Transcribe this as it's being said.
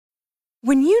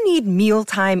When you need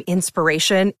mealtime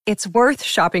inspiration, it's worth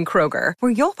shopping Kroger,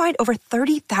 where you'll find over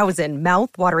 30,000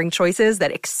 mouth-watering choices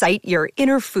that excite your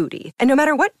inner foodie. And no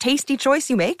matter what tasty choice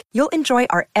you make, you'll enjoy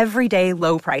our everyday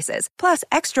low prices, plus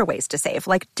extra ways to save,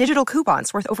 like digital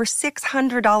coupons worth over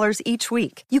 $600 each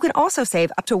week. You can also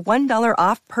save up to $1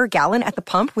 off per gallon at the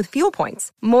pump with fuel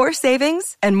points. More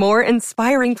savings and more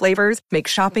inspiring flavors make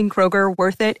shopping Kroger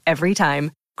worth it every time.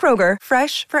 Kroger,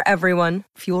 fresh for everyone.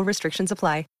 Fuel restrictions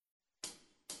apply.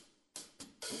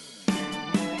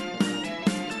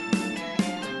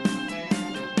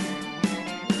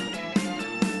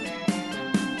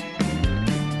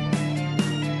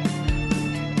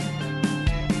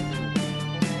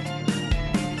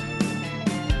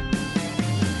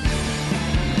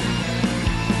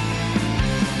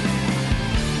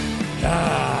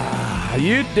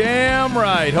 You damn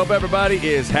right. Hope everybody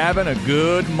is having a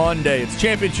good Monday. It's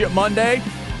Championship Monday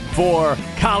for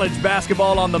college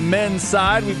basketball on the men's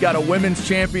side. We've got a women's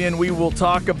champion we will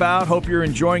talk about. Hope you're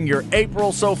enjoying your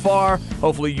April so far.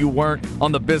 Hopefully you weren't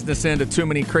on the business end of too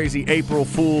many crazy April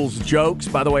Fool's jokes.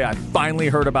 By the way, I finally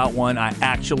heard about one I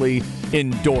actually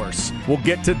endorse. We'll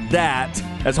get to that,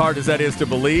 as hard as that is to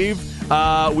believe.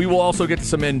 We will also get to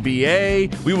some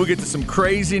NBA. We will get to some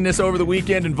craziness over the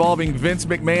weekend involving Vince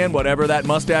McMahon, whatever that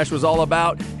mustache was all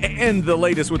about, and the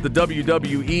latest with the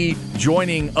WWE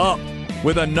joining up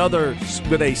with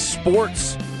a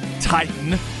sports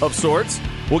titan of sorts.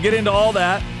 We'll get into all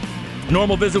that.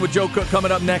 Normal visit with Joe Cook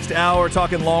coming up next hour,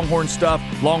 talking Longhorn stuff.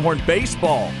 Longhorn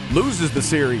baseball loses the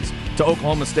series to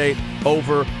Oklahoma State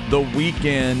over the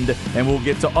weekend, and we'll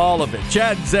get to all of it.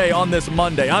 Chad and Zay on this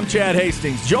Monday. I'm Chad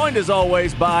Hastings, joined as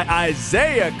always by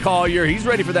Isaiah Collier. He's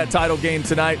ready for that title game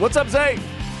tonight. What's up, Zay?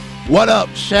 What up,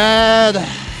 Chad?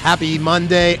 Happy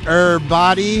Monday,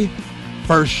 everybody.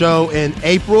 First show in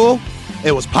April.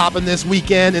 It was popping this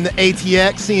weekend in the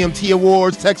ATX, CMT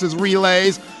Awards, Texas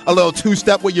Relays. A little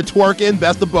two-step with your twerking.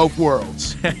 Best of both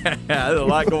worlds. There's a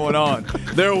lot going on.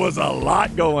 There was a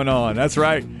lot going on. That's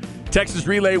right. Texas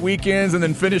Relay weekends, and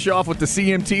then finish off with the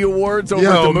CMT Awards over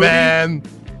at the movie. Man,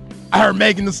 I heard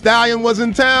Megan Thee Stallion was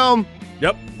in town.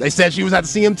 Yep. They said she was at the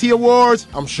CMT Awards.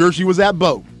 I'm sure she was at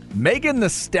both. Megan Thee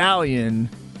Stallion,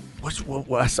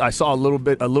 I saw a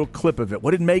little clip of it.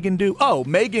 What did Megan do? Oh,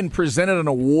 Megan presented an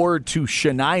award to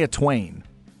Shania Twain.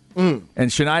 And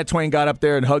Shania Twain got up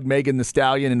there and hugged Megan Thee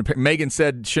Stallion, and Megan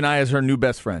said Shania is her new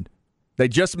best friend. They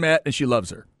just met, and she loves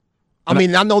her. I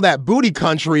mean, I know that Booty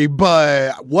Country,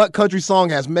 but what country song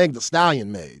has Meg Thee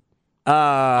Stallion made?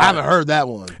 I haven't heard that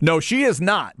one. No, she is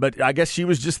not, but I guess she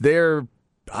was just there,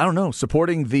 I don't know,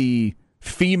 supporting the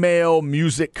female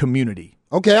music community.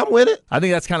 Okay, I'm with it. I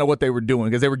think that's kind of what they were doing,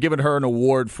 because they were giving her an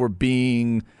award for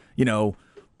being,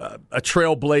 a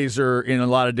trailblazer in a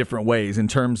lot of different ways, in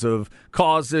terms of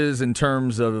causes, in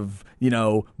terms of,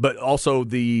 but also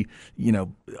the,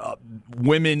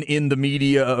 women in the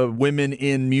media, women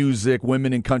in music,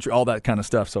 women in country, all that kind of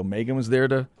stuff. So Megan was there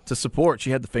to support.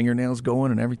 She had the fingernails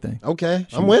going and everything. Okay,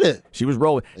 I'm with it. She was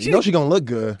rolling. She's going to look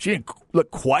good. She didn't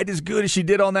look quite as good as she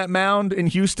did on that mound in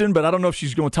Houston, but I don't know if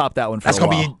she's going to top that one for a while.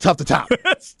 That's going to be tough to top.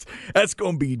 That's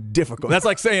going to be difficult. That's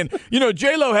like saying,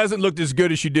 J-Lo hasn't looked as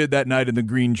good as she did that night in the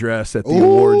green dress at the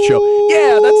award show.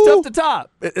 Yeah, that's tough to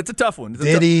top. It's a tough one.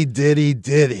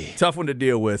 Diddy. Tough one to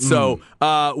deal with. So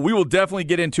we will definitely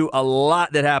get into a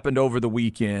lot that happened over the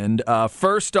weekend.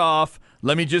 First off,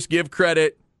 let me just give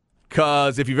credit,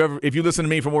 because if you listen to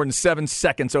me for more than 7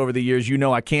 seconds over the years, you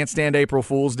know I can't stand April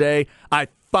Fool's Day. I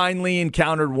finally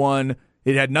encountered one.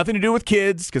 It had nothing to do with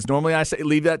kids, because normally I say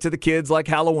leave that to the kids like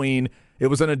Halloween. It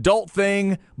was an adult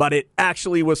thing, but it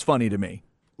actually was funny to me.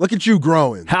 Look at you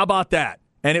growing. How about that?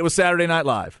 And it was Saturday Night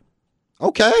Live.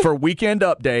 Okay. For Weekend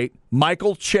Update,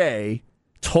 Michael Che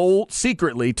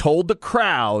secretly told the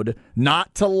crowd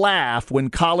not to laugh when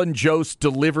Colin Jost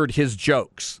delivered his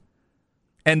jokes.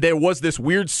 And there was this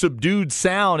weird subdued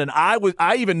sound, and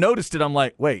I even noticed it. I'm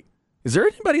like, wait, is there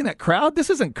anybody in that crowd?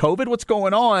 This isn't COVID. What's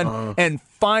going on? And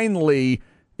finally,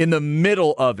 in the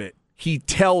middle of it, he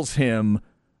tells him,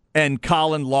 and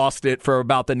Colin lost it for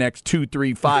about the next 2,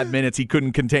 3, 5 minutes. He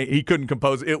couldn't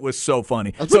compose it. It was so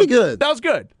funny. That's pretty good. That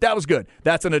was good.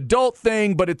 That's an adult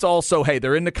thing, but it's also, hey,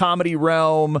 they're in the comedy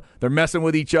realm. They're messing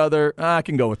with each other. I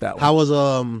can go with that one. How was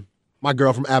my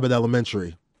girl from Abbott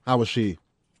Elementary? How was she?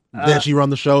 Did she run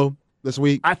the show this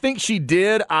week? I think she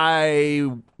did.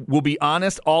 I will be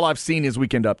honest, all I've seen is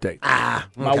Weekend Update. Okay.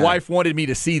 My wife wanted me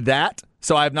to see that,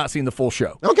 so I have not seen the full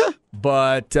show. Okay.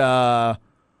 But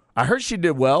I heard she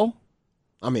did well.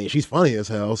 I mean, she's funny as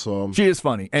hell, so She is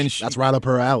funny. And that's right up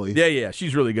her alley. Yeah,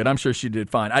 she's really good. I'm sure she did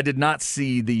fine. I did not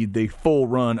see the full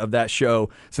run of that show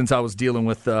since I was dealing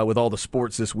with all the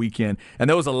sports this weekend, and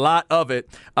there was a lot of it.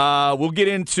 We'll get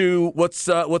into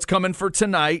what's coming for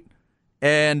tonight,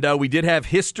 and we did have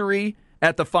history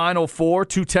at the Final Four.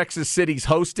 2 Texas cities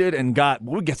hosted, and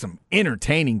we'll get some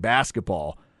entertaining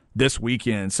basketball this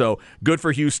weekend. So good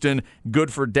for Houston,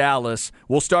 good for Dallas.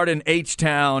 We'll start in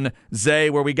H-Town, Zay,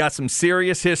 where we got some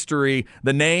serious history.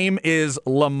 The name is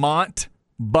Lamont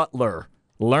Butler.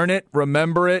 Learn it,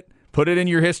 remember it, put it in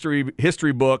your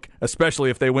history book, especially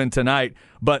if they win tonight.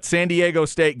 But San Diego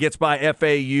State gets by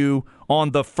FAU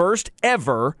on the first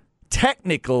ever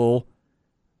technical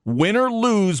win or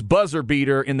lose buzzer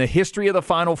beater in the history of the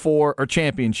Final Four or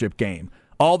championship game.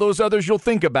 All those others you'll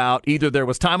think about, either there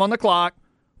was time on the clock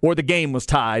or the game was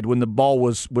tied when the ball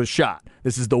was shot.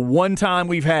 This is the one time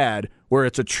we've had where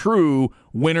it's a true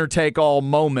winner-take-all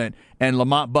moment, and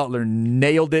Lamont Butler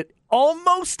nailed it,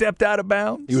 almost stepped out of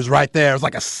bounds. He was right there. It was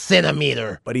like a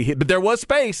centimeter. But there was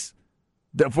space.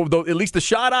 At least the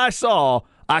shot I saw,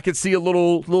 I could see a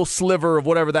little sliver of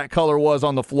whatever that color was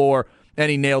on the floor,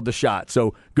 and he nailed the shot.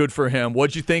 So good for him.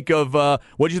 What'd you think of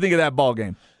that ball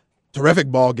game? Terrific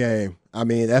ball game. I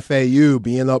mean, FAU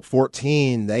being up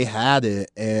 14, they had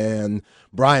it. And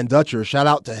Brian Dutcher, shout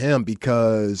out to him,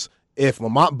 because if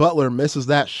Lamont Butler misses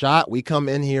that shot, we come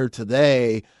in here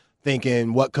today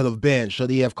thinking what could have been. Should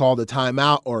he have called a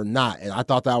timeout or not? And I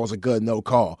thought that was a good no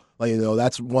call.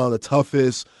 That's one of the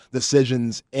toughest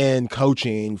decisions in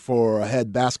coaching for a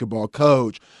head basketball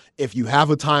coach. If you have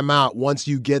a timeout, once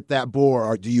you get that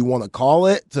board, do you want to call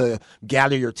it to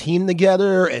gather your team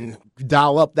together and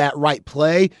dial up that right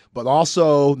play? But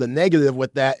also the negative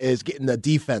with that is getting the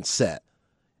defense set.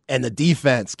 And the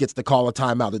defense gets to call a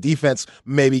timeout. The defense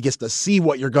maybe gets to see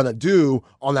what you're going to do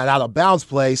on that out-of-bounds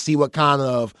play, see what kind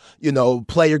of,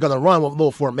 play you're going to run, what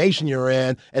little formation you're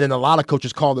in, and then a lot of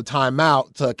coaches call the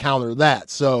timeout to counter that.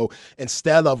 So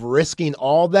instead of risking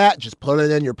all that, just put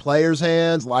it in your players'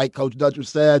 hands, like Coach Dutcher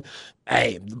said.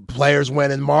 Hey, the players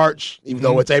win in March, even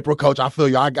though it's April, Coach. I feel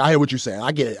you. I hear what you're saying.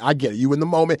 I get it. You in the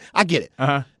moment. I get it.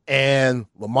 Uh-huh. And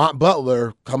Lamont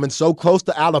Butler coming so close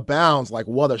to out of bounds, like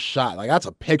what a shot. Like that's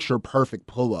a picture-perfect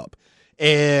pull-up.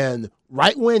 And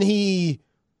right when he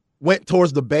went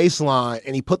towards the baseline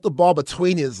and he put the ball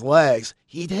between his legs,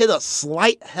 he hit a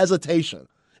slight hesitation.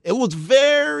 It was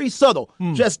very subtle,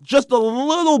 just a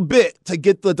little bit to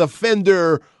get the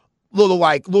defender little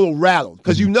rattled.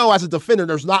 Because as a defender,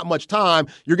 there's not much time.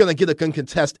 You're going to get a good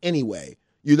contest anyway.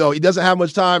 He doesn't have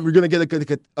much time. You're going to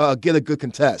get a good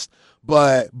contest.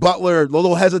 But Butler,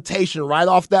 little hesitation right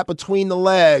off that between the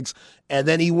legs, and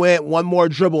then he went one more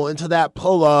dribble into that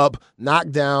pull-up,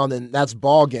 knockdown, and that's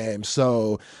ball game.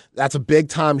 So that's a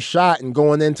big-time shot. And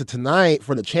going into tonight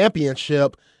for the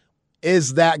championship,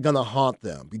 is that going to haunt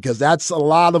them? Because that's a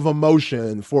lot of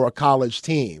emotion for a college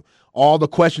team. All the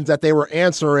questions that they were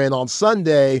answering on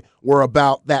Sunday were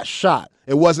about that shot.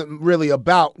 It wasn't really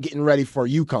about getting ready for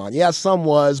UConn. Yeah, some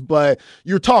was, but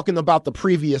you're talking about the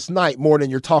previous night more than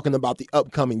you're talking about the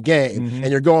upcoming game.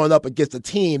 And you're going up against a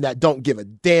team that don't give a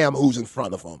damn who's in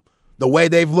front of them. The way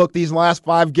they've looked these last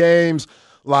 5 games,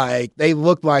 like they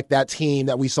look like that team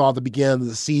that we saw at the beginning of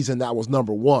the season that was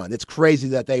number 1. It's crazy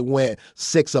that they went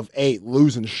 6 of 8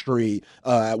 losing streak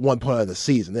at one point of the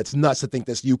season. It's nuts to think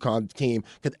this UConn team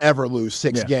could ever lose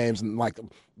 6 games in like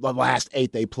the last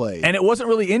 8 they played. And it wasn't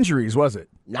really injuries, was it?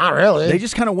 Not really. They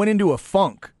just kind of went into a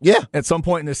funk at some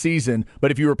point in the season.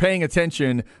 But if you were paying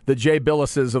attention, the Jay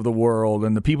Billises of the world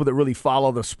and the people that really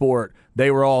follow the sport, they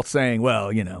were all saying,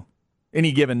 well,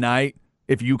 any given night,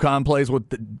 if UConn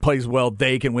plays well,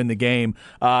 they can win the game.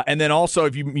 And then also,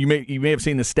 if you may have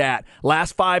seen the stat,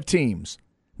 last 5 teams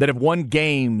that have won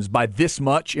games by this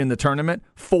much in the tournament,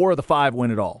 4 of the 5 win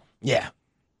it all. Yeah.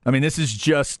 I mean, this is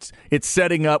it's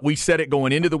setting up. We said it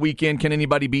going into the weekend, can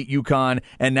anybody beat UConn?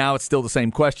 And now it's still the same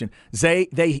question.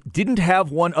 They didn't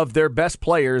have one of their best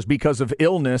players because of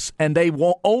illness, and they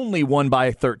only won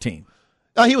by 13.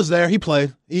 He was there. He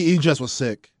played. He just was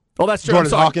sick. Oh, that's true.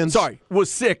 Jordan Hawkins. Sorry,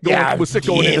 was sick going into the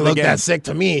game. He looked that sick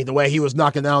to me, the way he was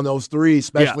knocking down those threes,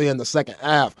 especially in the second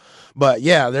half. But,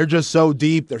 they're just so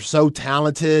deep. They're so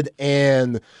talented.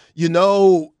 And,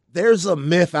 there's a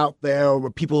myth out there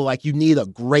where people are like, you need a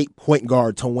great point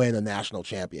guard to win a national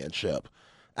championship.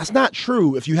 That's not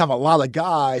true if you have a lot of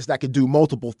guys that can do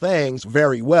multiple things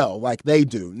very well, like they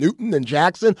do. Newton and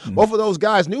Jackson, both of those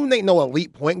guys. Newton ain't no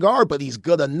elite point guard, but he's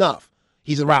good enough.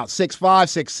 He's around 6'5",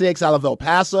 6'6", out of El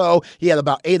Paso. He had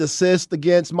about 8 assists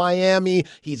against Miami.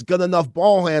 He's good enough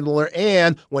ball handler,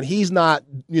 and when he's not,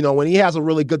 when he has a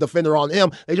really good defender on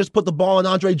him, they just put the ball in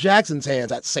Andre Jackson's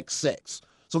hands at 6'6".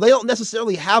 So they don't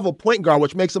necessarily have a point guard,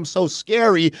 which makes them so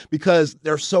scary because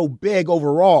they're so big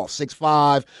overall.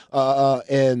 6'5",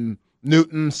 and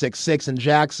Newton, 6'6", and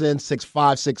Jackson, 6'5",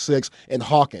 6'6", and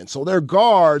Hawkins. So their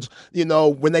guards,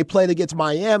 when they played against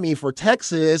Miami for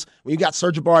Texas, when you got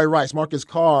Serge Rice, Marcus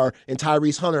Carr, and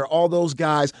Tyrese Hunter, all those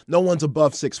guys, no one's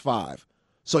above 6'5".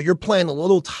 So you're playing a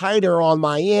little tighter on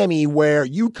Miami, where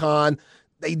UConn,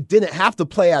 they didn't have to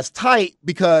play as tight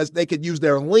because they could use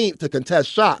their length to contest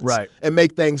shots and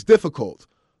make things difficult.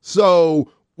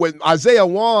 So when Isaiah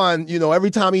Wan, every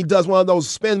time he does one of those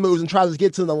spin moves and tries to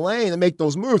get to the lane and make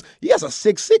those moves, he has a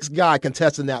 6'6" guy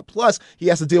contesting that. Plus, he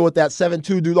has to deal with that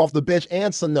 7'2" dude off the bench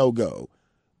and Sanogo.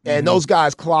 And those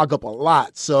guys clog up a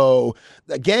lot. So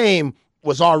the game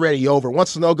was already over.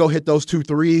 Once Sanogo hit those 2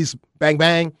 threes, bang,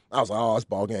 bang, I was like, oh, it's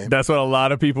ball game. That's what a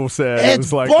lot of people said. It's it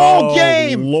was like, ball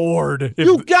game. Lord.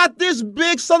 You got this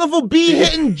big son of a bee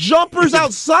hitting jumpers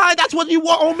outside. That's what you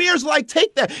want. Omir's like,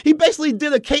 take that. He basically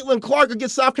did a Caitlin Clark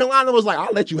against South Carolina and was like,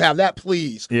 I'll let you have that,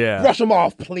 please. Yeah. Brush him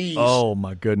off, please. Oh,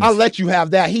 my goodness. I'll let you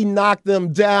have that. He knocked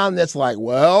them down. That's like,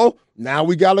 well, now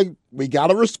we gotta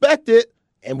respect it.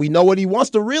 And we know what he wants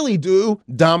to really do,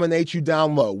 dominate you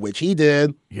down low, which he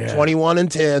did. Yeah.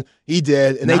 21-10, he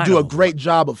did. And they do a great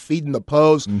job of feeding the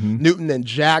post. Newton and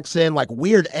Jackson, like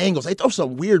weird angles. They throw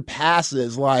some weird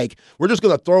passes, like we're just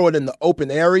going to throw it in the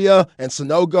open area. And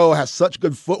Sanogo has such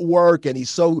good footwork, and he's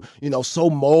so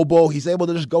mobile. He's able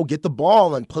to just go get the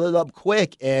ball and put it up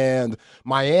quick. And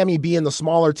Miami being the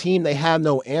smaller team, they had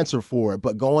no answer for it.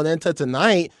 But going into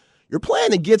tonight, you're playing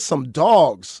to get some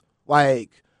dogs. Like,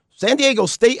 San Diego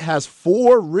State has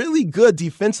 4 really good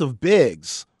defensive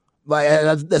bigs. Like,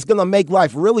 that's going to make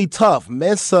life really tough. Johnson.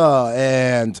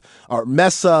 No,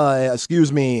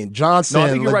 I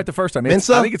think you're right the first time.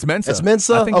 Mensah? I think it's Mensah. It's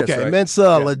Mensah? I think okay, that's right.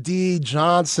 Mensah, Ladie,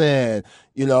 Johnson,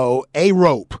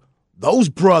 A-Rope. Those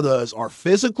brothers are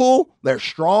physical, they're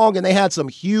strong, and they had some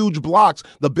huge blocks.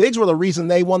 The bigs were the reason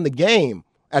they won the game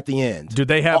at the end. Do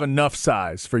they have enough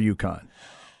size for UConn?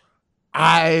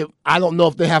 I don't know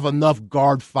if they have enough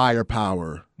guard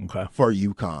firepower for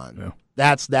UConn. Yeah.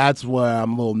 That's where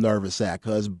I'm a little nervous at,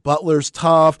 because Butler's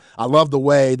tough. I love the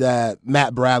way that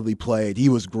Matt Bradley played. He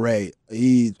was great.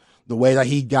 The way that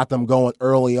he got them going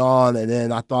early on, and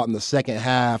then I thought in the second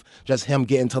half, just him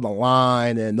getting to the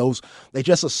line, and they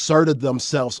just asserted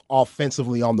themselves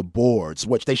offensively on the boards,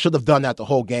 which they should have done that the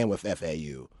whole game with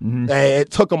FAU.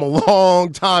 It took them a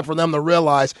long time for them to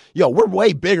realize, we're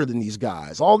way bigger than these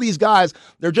guys. All these guys,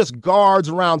 they're just guards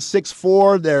around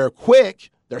 6'4". They're quick,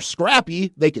 they're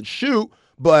scrappy, they can shoot,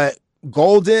 but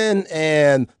Golden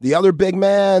and the other big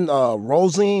man,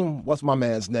 Rosing, what's my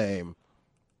man's name?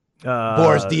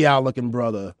 Boris Diaw looking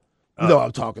brother. You know what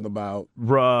I'm talking about.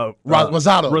 Rosado.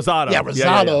 Yeah,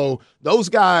 Rosado. Yeah. Those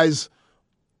guys,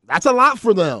 that's a lot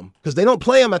for them because they don't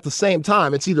play them at the same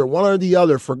time. It's either one or the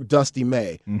other for Dusty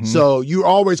May. So you're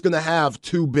always going to have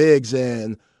 2 bigs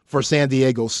in for San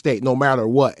Diego State, no matter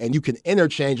what. And you can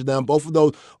interchange them.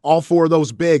 All 4 of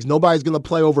those bigs, nobody's going to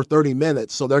play over 30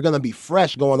 minutes. So they're going to be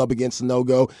fresh going up against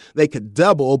Sanogo. They could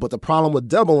double, but the problem with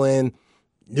doubling,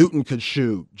 Newton could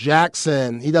shoot.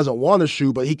 Jackson, he doesn't want to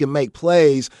shoot, but he can make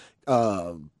plays.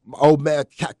 Caravan,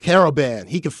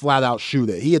 he could flat out shoot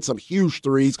it. He hit some huge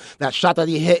threes. That shot that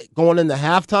he hit going into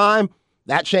halftime,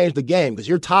 that changed the game because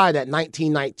you're tied at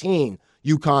 19-19,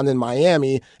 UConn and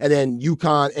Miami, and then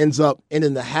UConn ends up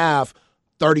ending the half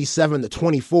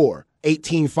 37-24,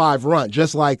 18-5 run,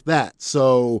 just like that.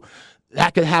 So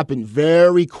that could happen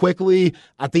very quickly.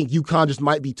 I think UConn just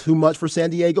might be too much for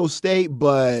San Diego State,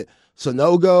 but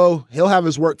Sanogo, he'll have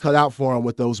his work cut out for him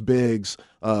with those bigs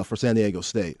for San Diego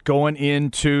State. Going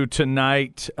into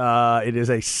tonight, it is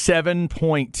a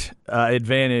 7-point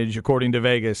advantage, according to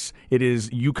Vegas. It is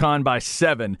UConn by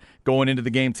 7 going into the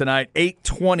game tonight.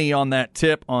 8:20 on that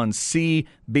tip on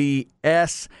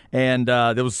CBS, and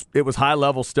it was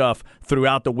high-level stuff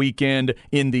throughout the weekend.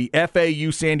 In the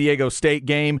FAU San Diego State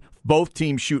game, both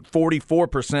teams shoot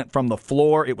 44% from the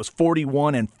floor. It was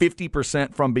 41% and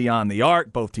 50% from beyond the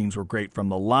arc. Both teams were great from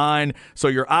the line. So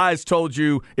your eyes told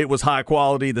you it was high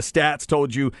quality. The stats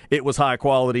told you it was high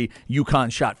quality.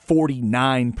 UConn shot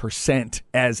 49%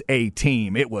 as a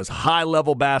team. It was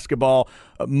high-level basketball.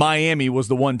 Miami was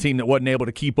the one team that wasn't able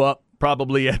to keep up.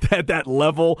 Probably at that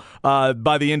level.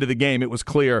 By the end of the game, it was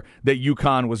clear that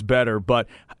UConn was better. But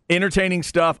entertaining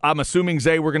stuff. I'm assuming,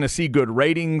 Zay, we're going to see good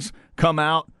ratings come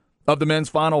out of the men's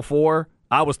Final Four.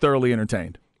 I was thoroughly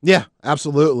entertained. Yeah,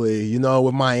 absolutely.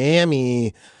 With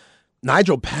Miami,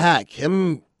 Nigel Pack,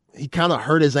 he kind of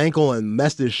hurt his ankle and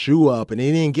messed his shoe up, and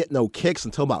he didn't get no kicks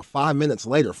until about 5 minutes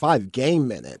later, 5 game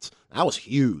minutes. That was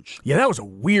huge. Yeah, that was a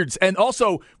weird, and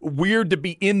also weird to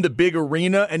be in the big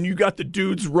arena and you got the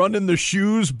dudes running the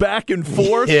shoes back and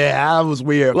forth. Yeah, that was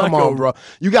weird. Come on, bro.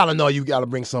 You got to know you got to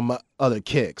bring some other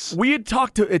kicks. We had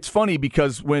talked to, it's funny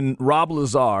because when Rob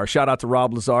Lazar, shout out to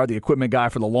Rob Lazar, the equipment guy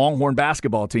for the Longhorn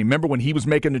basketball team, remember when he was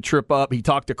making the trip up, he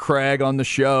talked to Craig on the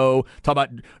show, talked about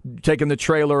taking the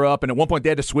trailer up, and at one point they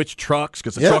had to switch trucks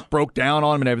because the truck broke down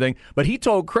on him and everything. But he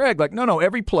told Craig, no,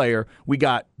 every player, we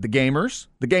got the gamers,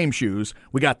 the game shoes,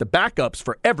 we got the backups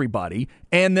for everybody,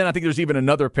 and then I think there's even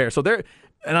another pair. So there,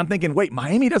 and I'm thinking, wait,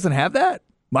 Miami doesn't have that?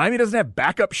 Miami doesn't have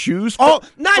backup shoes?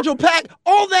 Nigel Pack,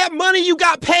 all that money you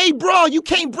got paid, bro. You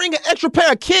can't bring an extra pair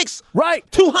of kicks. Right.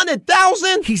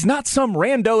 $200,000? He's not some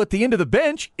rando at the end of the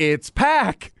bench. It's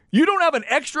Pack. You don't have an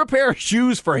extra pair of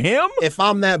shoes for him? If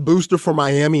I'm that booster for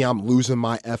Miami, I'm losing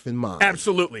my effing mind.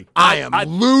 Absolutely. I am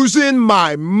losing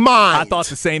my mind. I thought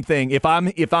the same thing. If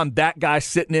I'm that guy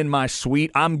sitting in my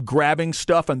suite, I'm grabbing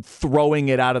stuff and throwing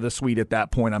it out of the suite at that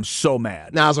point. I'm so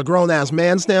mad. Now, as a grown-ass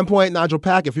man standpoint, Nigel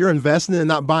Pack, if you're investing and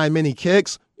not buying many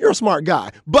kicks, you're a smart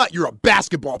guy. But you're a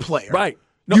basketball player. Right.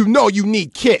 No. You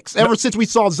need kicks. Ever since we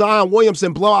saw Zion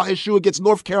Williamson blow out his shoe against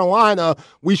North Carolina,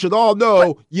 we should all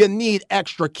know you need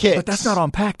extra kicks. But that's not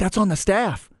on Pack. That's on the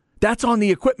staff. That's on the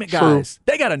equipment guys. True.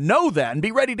 They got to know that and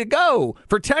be ready to go.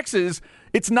 For Texas,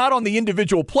 it's not on the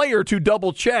individual player to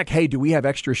double check. Hey, do we have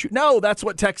extra shoes? No, that's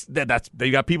what Texas. They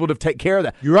got people to take care of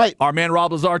that. You're right. Our man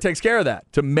Rob Lazar takes care of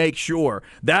that to make sure.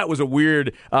 That was a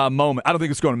weird moment. I don't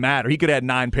think it's going to matter. He could have had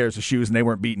 9 pairs of shoes and they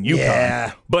weren't beating UConn.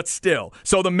 Yeah. But still.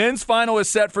 So the men's final is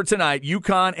set for tonight.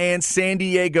 UConn and San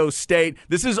Diego State.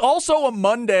 This is also a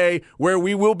Monday where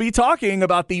we will be talking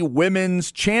about the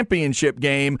women's championship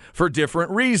game for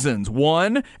different reasons.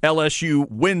 One, LSU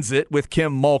wins it with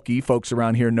Kim Mulkey. Folks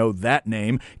around here know that name.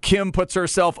 Kim puts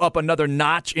herself up another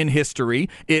notch in history.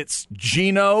 It's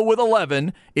Gino with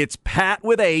 11. It's Pat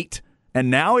with 8.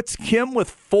 And now it's Kim with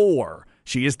 4.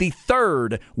 She is the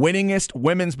 3rd winningest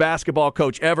women's basketball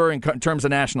coach ever in terms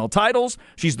of national titles.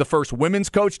 She's the first women's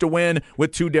coach to win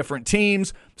with 2 different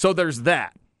teams. So there's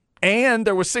that. And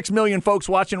there was 6 million folks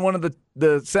watching one of the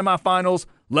semifinals.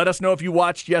 Let us know if you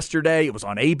watched yesterday. It was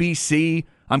on ABC.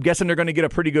 I'm guessing they're going to get a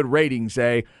pretty good rating,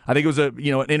 say. I think it was an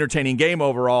entertaining game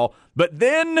overall. But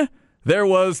then there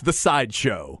was the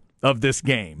sideshow of this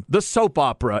game, the soap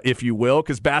opera, if you will,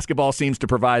 because basketball seems to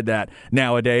provide that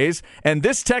nowadays. And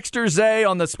this texter, Zay,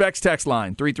 on the Specs text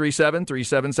line,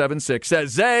 337-3776, says,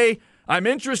 Zay, I'm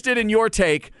interested in your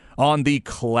take on the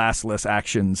classless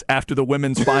actions after the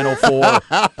women's Final Four.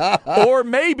 Or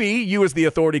maybe you as the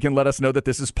authority can let us know that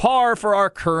this is par for our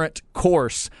current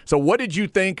course. So what did you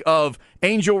think of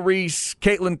Angel Reese,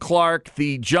 Caitlin Clark,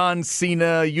 the John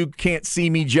Cena, you can't see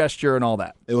me gesture and all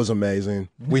that? It was amazing.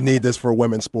 We need this for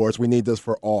women's sports. We need this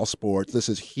for all sports. This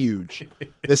is huge.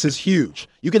 This is huge.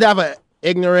 You could have an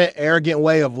ignorant, arrogant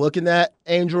way of looking at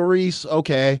Angel Reese,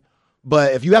 okay.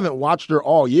 But if you haven't watched her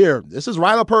all year, this is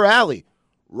right up her alley.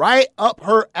 Right up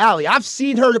her alley. I've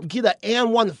seen her get an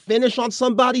and one finish on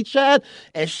somebody, Chad,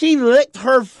 and she licked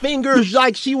her fingers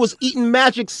like she was eating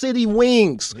Magic City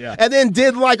wings. Yeah. And then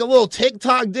did like a little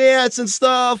TikTok dance and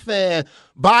stuff. And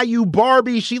Bayou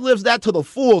Barbie, she lives that to the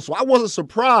full. So I wasn't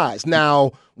surprised.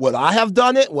 Now, would I have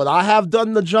done it? Would I have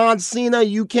done the John Cena,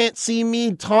 you can't see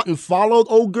me, taunt and followed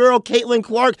old girl Caitlin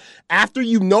Clark after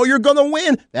you know you're going to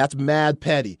win? That's mad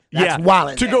petty. That's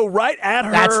wildin'. To go right at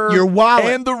her. You're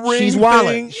wildin'. And the ring She's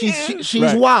wildin'. She's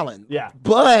right. wildin'. Yeah.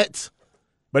 But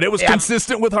it was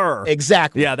consistent with her.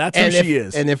 Exactly. Yeah, that's who she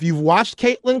is. And if you've watched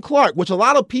Caitlin Clark, which a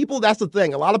lot of people, that's the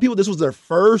thing. A lot of people, this was their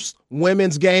first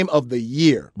women's game of the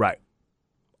year. Right.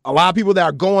 A lot of people that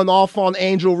are going off on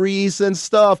Angel Reese and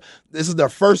stuff, this is their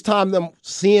first time them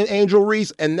seeing Angel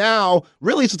Reese. And now,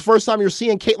 really, it's the first time you're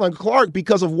seeing Caitlin Clark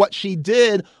because of what she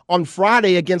did on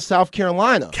Friday against South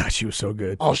Carolina. God, she was so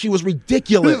good. Oh, she was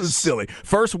ridiculous. It was silly.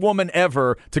 First woman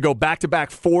ever to go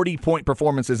back-to-back 40-point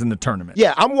performances in the tournament.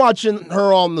 Yeah, I'm watching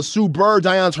her on the Sue Bird,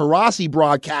 Diana Taurasi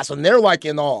broadcast, and they're like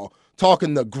in awe.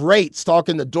 Talking to greats,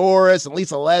 talking to Doris and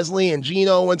Lisa Leslie and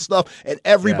Gino and stuff, and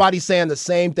everybody's saying the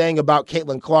same thing about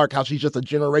Caitlin Clark, how she's just a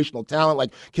generational talent.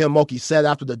 Like Kim Mulkey said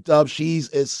after the dub, she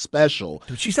is special.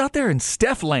 Dude, she's out there in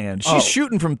Steph land. She's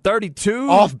shooting from 32.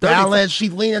 Off balance.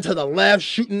 She's leaning to the left,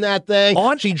 shooting that thing.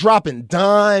 She dropping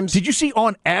dimes. Did you see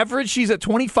on average she's at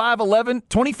 25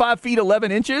 feet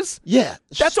 11 inches? Yeah.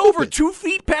 That's stupid. Over 2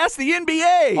 feet past the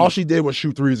NBA. All she did was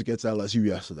shoot threes against LSU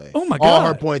yesterday. Oh, my God. All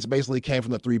her points basically came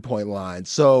from the three-point line.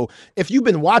 So if you've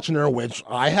been watching her, which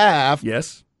I have,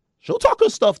 yes, She'll talk her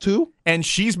stuff, too. And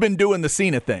she's been doing the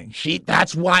Cena thing.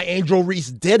 That's why Angel Reese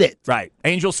did it. Right.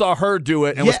 Angel saw her do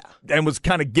it and was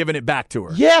kind of giving it back to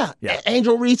her. Yeah.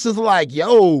 Angel Reese is like,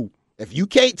 yo, if you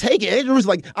can't take it, Angel Reese is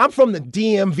like, I'm from the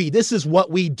DMV. This is what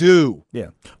we do. Yeah.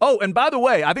 Oh, and by the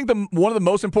way, I think one of the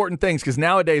most important things, because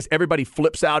nowadays everybody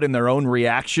flips out in their own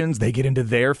reactions. They get into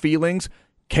their feelings.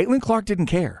 Caitlin Clark didn't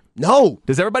care. No.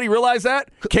 Does everybody realize that?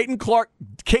 She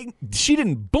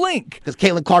didn't blink. Because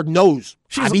Caitlin Clark knows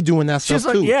I be doing that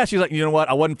stuff too. Yeah, she's like, you know what?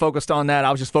 I wasn't focused on that.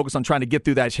 I was just focused on trying to get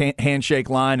through that handshake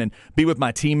line and be with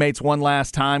my teammates one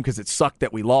last time because it sucked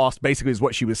that we lost, basically is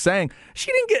what she was saying.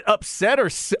 She didn't get upset or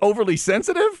overly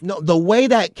sensitive. No, the way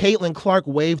that Caitlin Clark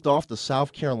waved off the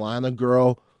South Carolina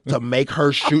girl to make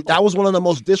her shoot, that was one of the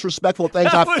most disrespectful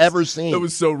things I've ever seen. That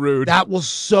was so rude. That was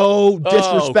so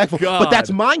disrespectful. Oh, but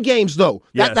that's mind games, though.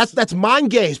 Yes. That's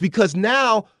mind games because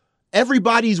now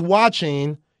everybody's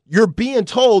watching. You're being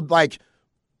told, like,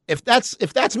 if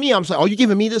that's me, I'm saying, oh, you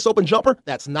giving me this open jumper?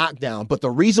 That's knockdown. But the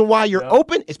reason why you're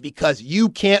open is because you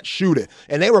can't shoot it.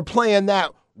 And they were playing that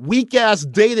weak-ass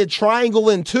dated triangle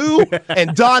in two,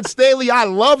 and Don Staley, I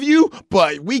love you,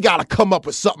 but we got to come up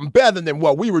with something better than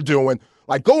what we were doing.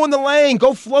 Like, go in the lane,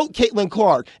 go float Caitlin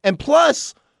Clark. And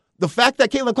plus, the fact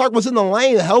that Caitlin Clark was in the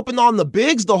lane helping on the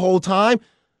bigs the whole time,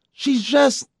 she's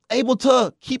just able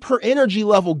to keep her energy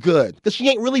level good because she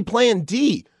ain't really playing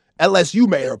D. LSU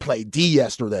made her play D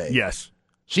yesterday. Yes.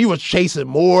 She was chasing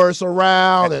Morris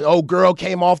around, and old girl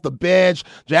came off the bench,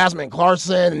 Jasmine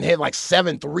Clarkson, and hit like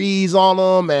 7 threes on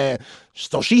them. And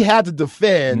so she had to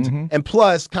defend. Mm-hmm. And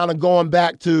plus, kind of going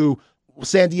back to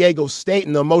San Diego State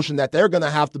and the emotion that they're going to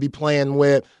have to be playing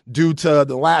with due to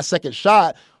the last-second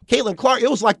shot, Caitlin Clark, it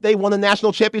was like they won a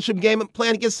national championship game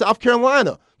playing against South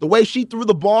Carolina. The way she threw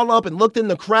the ball up and looked in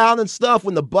the crowd and stuff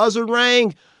when the buzzer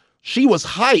rang, she was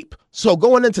hype. So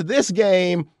going into this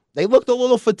game, they looked a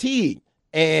little fatigued.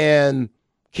 And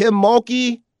Kim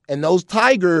Mulkey and those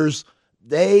Tigers,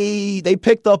 they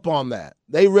picked up on that.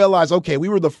 They realized, okay, we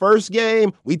were the first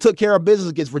game. We took care of business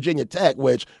against Virginia Tech,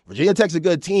 which Virginia Tech's a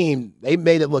good team. They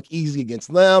made it look easy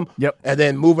against them. Yep. And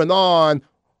then moving on,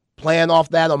 playing off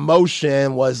that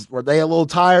emotion, were they a little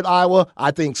tired, Iowa?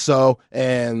 I think so.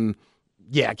 And,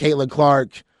 yeah, Caitlin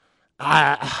Clark,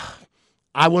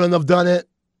 I wouldn't have done it.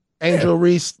 Angel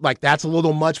Reese, like, that's a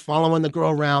little much. Following the girl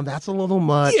around, that's a little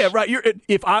much. Yeah, right.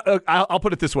 I'll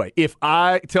put it this way: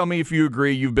 tell me if you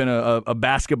agree. You've been a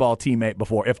basketball teammate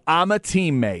before. If I'm a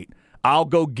teammate, I'll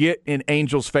go get in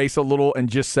Angel's face a little and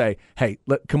just say, "Hey,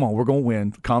 come on, we're gonna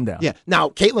win. Calm down." Yeah. Now,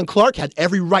 Caitlin Clark had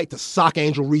every right to sock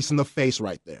Angel Reese in the face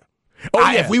right there. Oh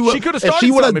yeah, if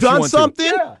she would have done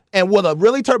something and would have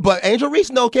really turned, but Angel Reese,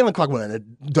 no, Caitlin Clark wouldn't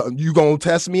have done. You gonna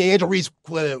test me? Angel Reese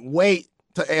couldn't wait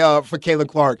for Caitlin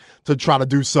Clark to try to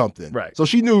do something. Right. So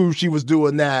she knew she was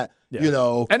doing that, and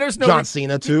there's no John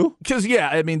Cena too. Because,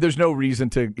 there's no reason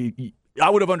to – I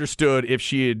would have understood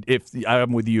if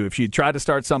I'm with you, if she had tried to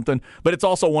start something. But it's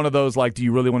also one of those, like, do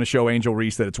you really want to show Angel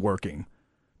Reese that it's working?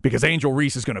 Because Angel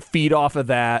Reese is going to feed off of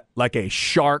that like a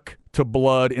shark to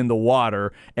blood in the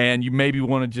water, and you maybe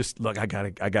want to just look. I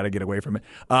gotta get away from it.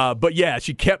 But yeah,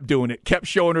 she kept doing it, kept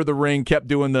showing her the ring, kept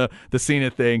doing the Cena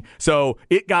thing. So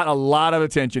it got a lot of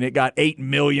attention. It got 8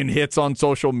 million hits on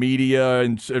social media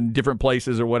and different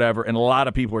places or whatever, and a lot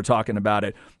of people are talking about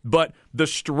it. But the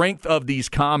strength of these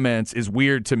comments is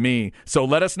weird to me. So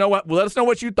let us know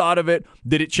what you thought of it.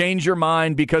 Did it change your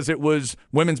mind because it was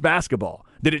women's basketball?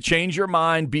 Did it change your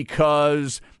mind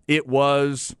because it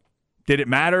was? Did it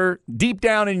matter deep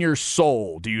down in your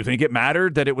soul? Do you think it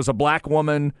mattered that it was a black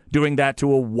woman doing that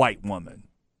to a white woman?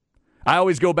 I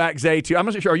always go back, Zay, to, I'm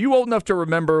not sure, are you old enough to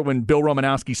remember when Bill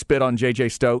Romanowski spit on J.J.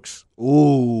 Stokes?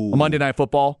 Ooh. On Monday Night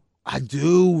Football? I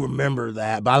do remember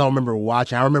that, but I don't remember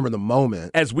watching. I remember the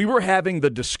moment. As we were having the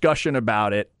discussion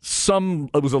about it,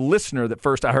 it was a listener that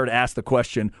first I heard ask the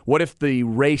question, what if the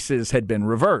races had been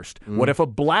reversed? What if a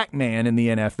black man in the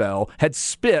NFL had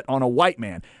spit on a white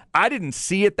man? I didn't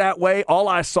see it that way. All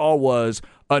I saw was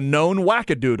a known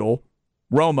wackadoodle,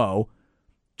 Romo,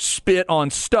 spit on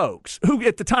Stokes, who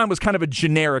at the time was kind of a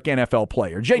generic NFL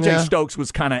player. J.J. Stokes was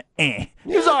kind of He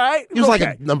was all right. He was like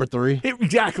a number 3.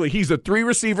 Exactly. He's a 3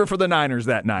 receiver for the Niners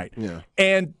that night. Yeah.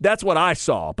 And that's what I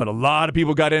saw. But a lot of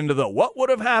people got into what would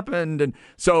have happened. And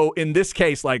so in this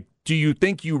case, like, do you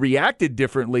think you reacted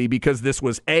differently because this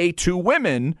was two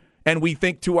women, and we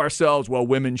think to ourselves, well,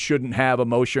 women shouldn't have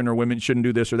emotion or women shouldn't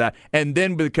do this or that. And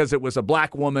then because it was a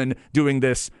black woman doing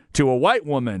this to a white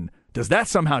woman, does that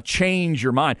somehow change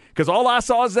your mind? Because all I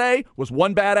saw, Zay, was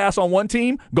one badass on one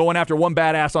team going after one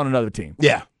badass on another team.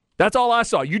 Yeah. That's all I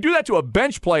saw. You do that to a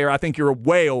bench player, I think you're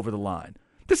way over the line.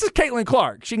 This is Caitlin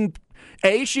Clark.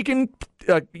 A, she can,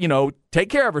 take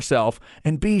care of herself,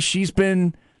 and B, she's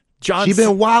been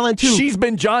wilding too. She's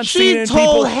been John Cena and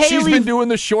people. She's been doing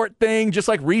the short thing, just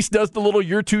like Reese does the little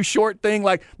 "you're too short" thing.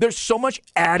 Like, there's so much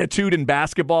attitude in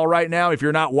basketball right now. If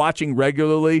you're not watching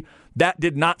regularly, that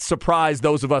did not surprise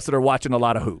those of us that are watching a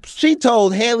lot of hoops. She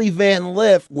told Haley Van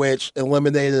Lith, which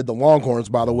eliminated the Longhorns,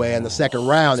 by the way, in the second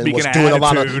round, and was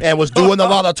doing a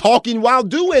lot of talking while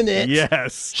doing it.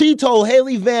 Yes, she told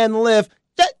Haley Van Lith,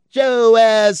 "Shut your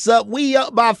ass up. We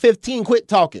up by 15. Quit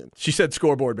talking." She said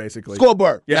scoreboard, basically.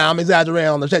 Scoreboard. Yeah, now, I'm exaggerating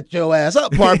on the "shut your ass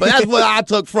up" part, but that's what I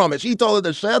took from it. She told her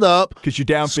to shut up because you're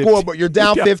down 15. Scoreboard. You're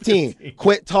down 15.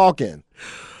 Quit talking.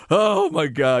 Oh, my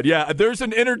God. Yeah, there's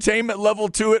an entertainment level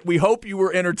to it. We hope you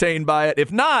were entertained by it. If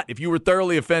not, if you were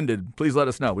thoroughly offended, please let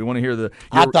us know. We want to hear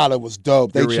I thought it was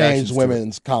dope. They changed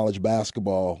women's college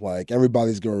basketball. Like,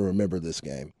 everybody's going to remember this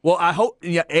game. Well, I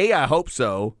hope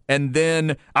so. And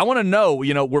then I want to know,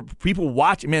 where people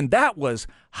watch. Man, that was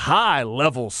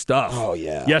high-level stuff. Oh,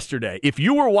 yeah. Yesterday. If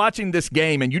you were watching this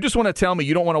game and you just want to tell me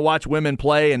you don't want to watch women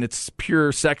play and it's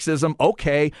pure sexism,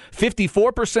 okay.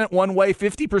 54% one way,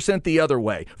 50% the other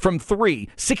way. From three,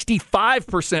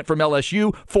 65% from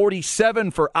LSU,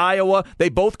 47% for Iowa. They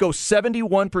both go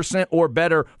 71% or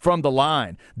better from the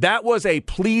line. That was a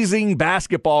pleasing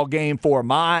basketball game for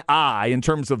my eye in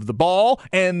terms of the ball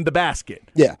and the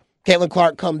basket. Yeah. Caitlin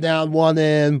Clark come down one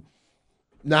end.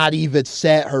 Not even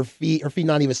set, her feet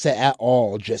not even set at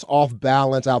all, just off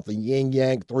balance out the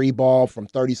yin-yang 3-ball from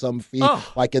 30-something feet,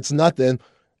 like it's nothing.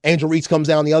 Angel Reese comes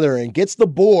down the other end, gets the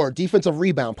board, defensive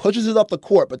rebound, pushes it up the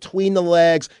court between the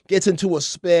legs, gets into a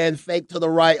spin, fake to the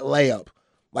right, layup,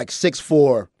 like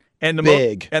 6'4", and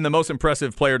big. And the most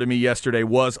impressive player to me yesterday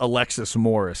was Alexis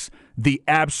Morris, the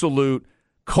absolute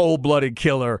cold-blooded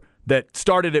killer that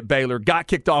started at Baylor, got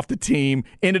kicked off the team,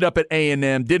 ended up at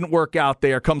A&M, didn't work out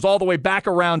there, comes all the way back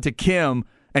around to Kim,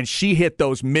 and she hit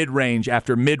those mid-range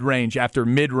after mid-range after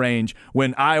mid-range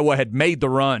when Iowa had made the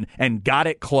run and got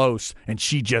it close, and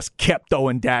she just kept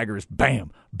throwing daggers.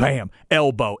 Bam, bam,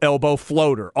 elbow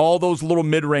floater. All those little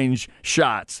mid-range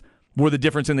shots were the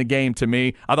difference in the game to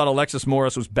me. I thought Alexis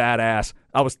Morris was badass.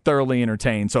 I was thoroughly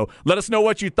entertained. So let us know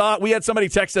what you thought. We had somebody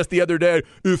text us the other day,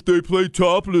 if they play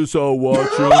topless, I'll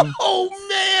watch them. Oh,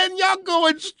 man, y'all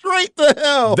going straight to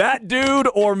hell. That dude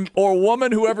or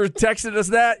woman, whoever texted us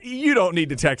that, you don't need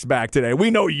to text back today.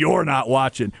 We know you're not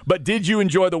watching. But did you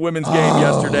enjoy the women's game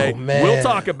yesterday? Man. We'll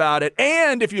talk about it.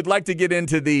 And if you'd like to get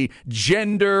into the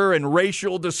gender and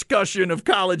racial discussion of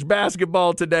college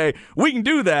basketball today, we can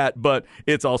do that. But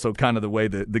it's also kind of the way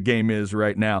the game is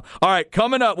right now. All right,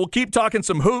 coming up, we'll keep talking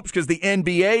some hoops because the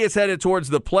NBA is headed towards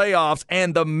the playoffs,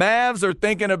 and the Mavs are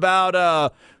thinking about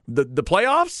the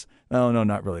playoffs. Oh, no,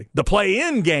 not really. The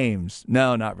play-in games.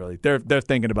 No, not really. They're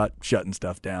thinking about shutting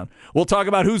stuff down. We'll talk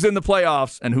about who's in the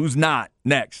playoffs and who's not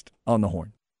next on The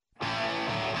Horn.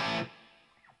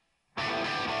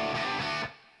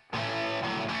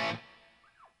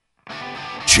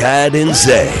 Chad and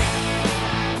Zay.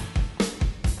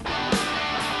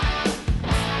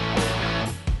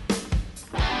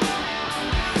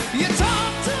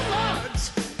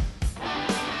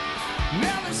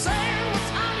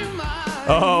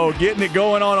 Oh, getting it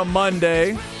going on a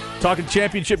Monday. Talking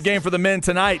championship game for the men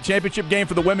tonight. Championship game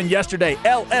for the women yesterday.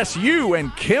 LSU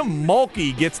and Kim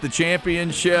Mulkey gets the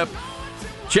championship.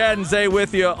 Chad and Zay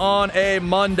with you on a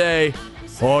Monday.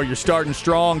 Oh, you're starting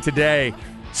strong today.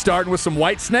 Starting with some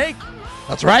Whitesnake.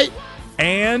 That's right.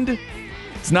 And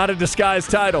it's not a disguised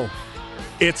title.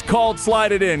 It's called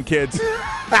Slide It In, kids.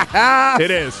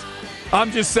 It is.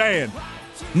 I'm just saying.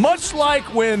 Much like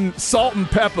when Salt and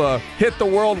Peppa hit the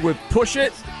world with Push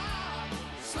It,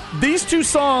 these two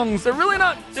songs, there's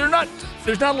not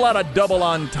a lot of double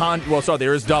entendre. Well, sorry,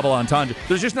 there is double entendre.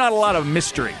 There's just not a lot of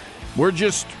mystery. We're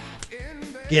just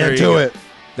get into it.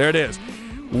 There it is.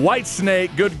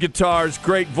 Whitesnake, good guitars,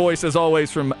 great voice as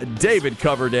always from David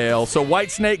Coverdale. So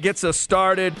Whitesnake gets us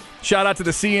started. Shout out to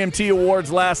the CMT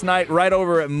Awards last night right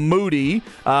over at Moody.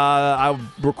 I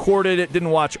recorded it,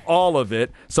 didn't watch all of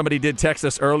it. Somebody did text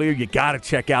us earlier. You got to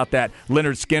check out that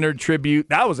Leonard Skinner tribute.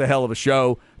 That was a hell of a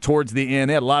show towards the end.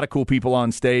 They had a lot of cool people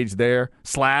on stage there.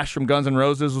 Slash from Guns N'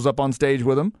 Roses was up on stage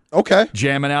with them. Okay.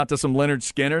 Jamming out to some Leonard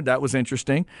Skinner. That was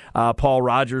interesting. Paul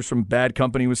Rogers from Bad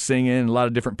Company was singing. A lot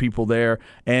of different people there.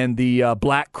 And the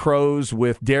Black Crows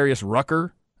with Darius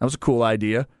Rucker. That was a cool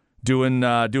idea.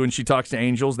 doing She Talks to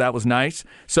Angels. That was nice.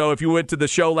 So if you went to the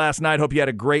show last night, hope you had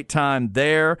a great time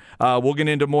there. We'll get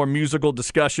into more musical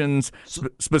discussions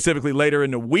specifically later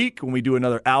in the week when we do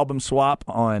another album swap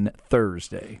on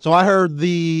Thursday. So I heard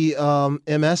the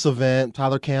MS event,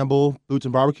 Tyler Campbell, Boots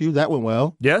and Barbecue, that went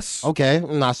well. Yes. Okay,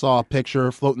 and I saw a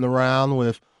picture floating around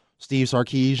with Steve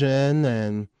Sarkisian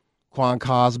and Quan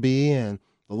Cosby and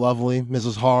the lovely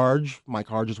Mrs. Harge, Mike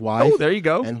Harge's wife. Oh, there you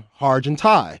go. And Harge and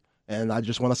Ty. And I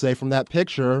just want to say from that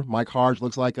picture, Mike Harge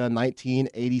looks like a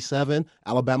 1987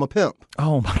 Alabama pimp.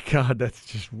 Oh, my God, that's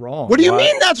just wrong. What do you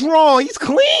mean that's wrong? He's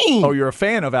clean. Oh, you're a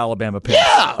fan of Alabama pimp?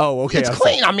 Yeah. Oh, okay. It's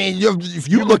clean. I mean, if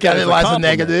you look at it as a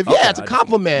negative, okay, it's a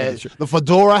compliment. The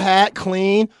fedora hat,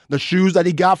 clean. The shoes that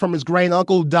he got from his great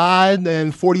uncle died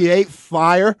in 48,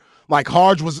 fire. Like,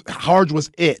 Harge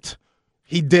was it.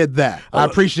 He did that. I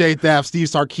appreciate that. Steve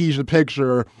Sarkisian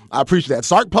picture. I appreciate that.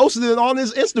 Sark posted it on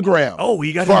his Instagram. Oh,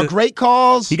 he got for a great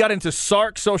cause. He got into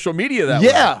Sark social media that way.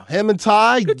 Yeah, him and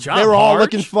Ty. Good job, they were all Harge.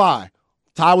 looking fly.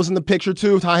 Ty was in the picture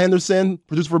too. Ty Henderson,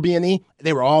 producer for B&E.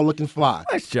 They were all looking fly.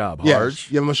 Nice job, Harge. Yes,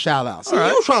 give him a shout out. See, All right.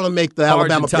 you were trying to make the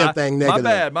Harge Alabama and Ty. pimp thing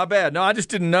negative. My bad. No, I just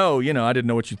didn't know. I didn't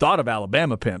know what you thought of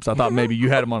Alabama pimps. I thought maybe you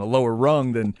had them on a lower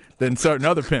rung than certain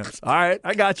other pimps. All right,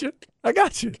 I got you.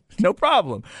 No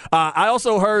problem. I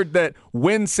also heard that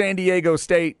when San Diego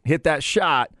State hit that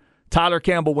shot, Tyler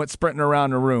Campbell went sprinting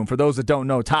around the room. For those that don't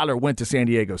know, Tyler went to San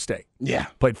Diego State. Yeah.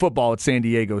 Played football at San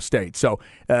Diego State. So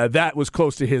that was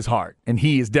close to his heart, and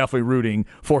he is definitely rooting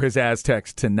for his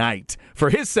Aztecs tonight. For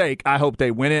his sake, I hope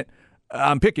they win it.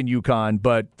 I'm picking UConn,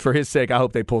 but for his sake, I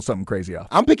hope they pull something crazy off.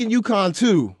 I'm picking UConn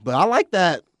too, but I like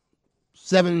that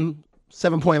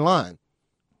 7-point line.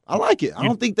 I like it. I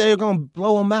don't think they're going to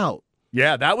blow them out.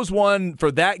 Yeah, that was one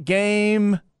for that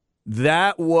game.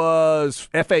 That was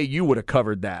FAU would have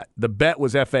covered that. The bet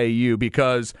was FAU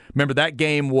because, remember, that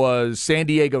game was San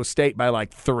Diego State by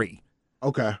like 3.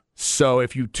 Okay. So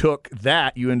if you took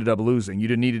that, you ended up losing.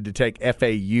 You needed to take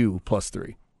FAU plus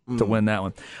 3 to win that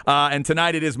one. And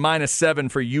tonight it is -7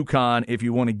 for UConn if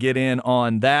you want to get in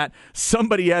on that.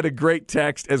 Somebody had a great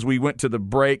text as we went to the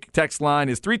break. Text line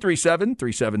is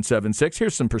 337-3776.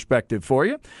 Here's some perspective for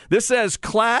you. This says,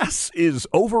 class is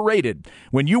overrated.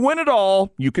 When you win it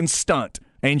all, you can stunt.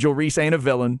 Angel Reese ain't a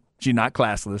villain. She's not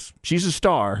classless. She's a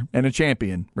star and a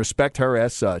champion. Respect her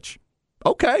as such.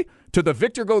 Okay. To the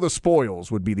victor go the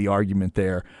spoils would be the argument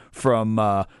there from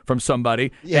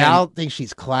somebody. Yeah, I don't think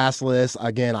she's classless.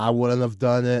 Again, I wouldn't have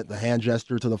done it, the hand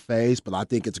gesture to the face, but I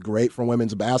think it's great for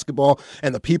women's basketball.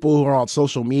 And the people who are on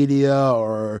social media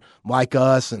or like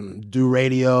us and do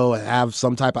radio and have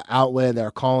some type of outlet that are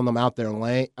calling them out their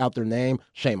name,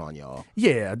 shame on y'all.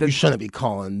 Yeah. You shouldn't be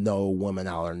calling no woman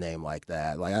out her name like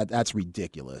that. Like that's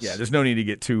ridiculous. Yeah, there's no need to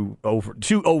get too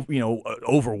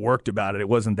overworked about it. It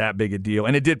wasn't that big a deal.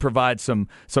 And it did provide some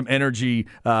energy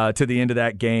to the end of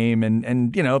that game.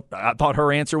 And I thought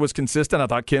her answer was consistent. I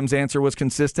thought Kim's answer was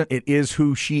consistent. It is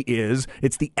who she is.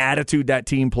 It's the attitude that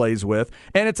team plays with.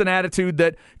 And it's an attitude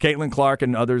that Caitlin Clark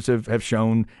and others have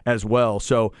shown as well.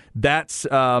 So that's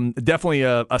definitely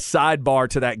a sidebar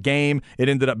to that game. It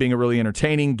ended up being a really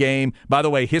entertaining game. By the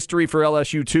way, history for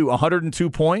LSU, too. 102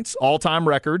 points, all-time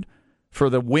record for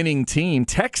the winning team.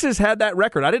 Texas had that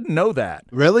record. I didn't know that.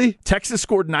 Really? Texas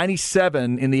scored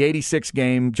 97 in the 86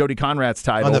 game, Jody Conrad's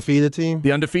title. Undefeated team?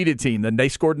 The undefeated team. Then they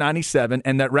scored 97,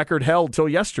 and that record held till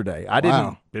yesterday. I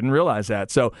didn't realize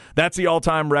that. So that's the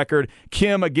all-time record.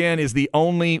 Kim, again, is the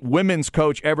only women's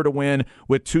coach ever to win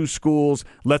with 2 schools.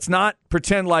 Let's not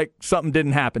pretend like something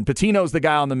didn't happen. Pitino's the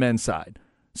guy on the men's side.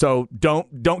 So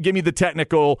don't give me the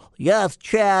technical, yes,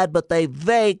 Chad, but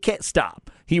they can't stop.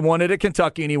 He won it at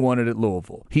Kentucky and he won it at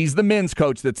Louisville. He's the men's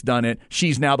coach that's done it.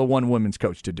 She's now the one women's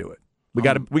coach to do it. We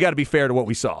got to be fair to what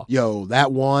we saw. Yo,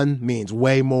 that one means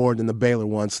way more than the Baylor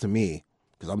ones to me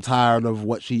because I was tired of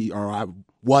what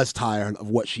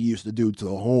she used to do to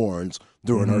the Horns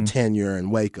during her tenure in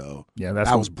Waco. Yeah,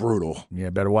 that was brutal. Yeah,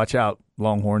 better watch out,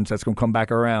 Longhorns. That's going to come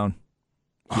back around.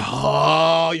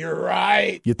 Oh, you're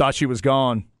right. You thought she was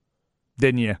gone,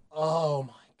 didn't you? Oh, my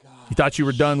God. You thought you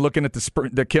were done looking at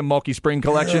the Kim Mulkey Spring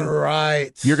Collection? You're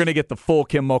right. You're going to get the full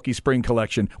Kim Mulkey Spring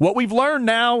Collection. What we've learned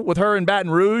now with her in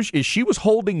Baton Rouge is she was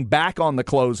holding back on the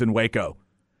clothes in Waco.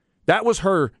 That was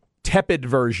her tepid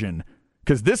version.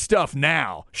 Because this stuff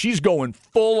now, she's going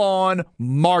full-on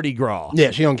Mardi Gras.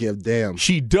 Yeah, she don't give a damn.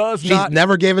 She does She's not.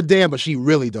 never gave a damn, but she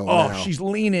really don't now. She's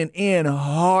leaning in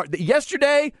hard.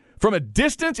 Yesterday, from a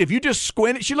distance, if you just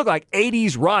squint it, she looked like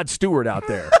 80s Rod Stewart out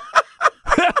there.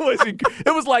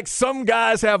 It was like some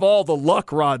guys have all the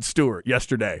luck Rod Stewart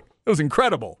yesterday. It was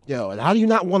incredible. Yo, and how do you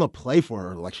not want to play for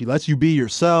her? Like, she lets you be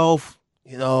yourself.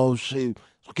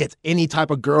 gets any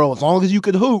type of girl as long as you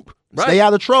could hoop, Right. stay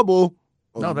out of trouble.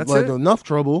 No, that's like it. enough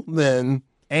trouble, then.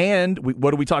 And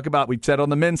what do we talk about? We've said on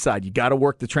the men's side, you got to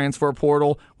work the transfer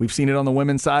portal. We've seen it on the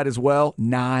women's side as well.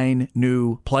 9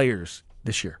 new players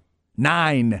this year.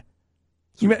 9. Can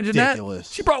you imagine ridiculous.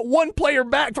 that? She brought 1 player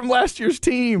back from last year's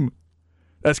team.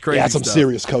 That's crazy. Yeah, some stuff.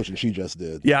 serious coaching she just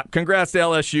did. Yeah, congrats to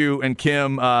LSU and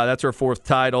Kim. That's her 4th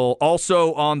title.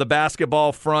 Also on the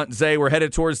basketball front, Zay, we're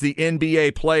headed towards the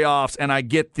NBA playoffs, and I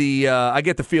get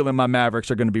the feeling my Mavericks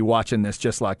are going to be watching this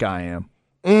just like I am.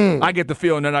 I get the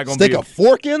feeling they're not going to Stick a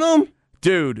fork in them?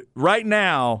 Dude, right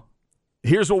now,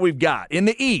 here's what we've got. In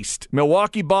the East,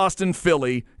 Milwaukee, Boston,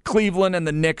 Philly, Cleveland, and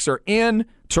the Knicks are in.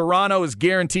 Toronto is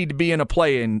guaranteed to be in a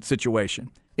play-in situation.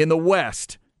 In the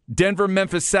West, Denver,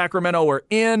 Memphis, Sacramento are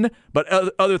in, but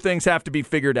other things have to be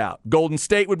figured out. Golden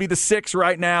State would be the 6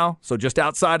 right now, so just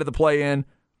outside of the play-in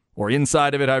or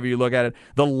inside of it, however you look at it.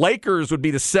 The Lakers would be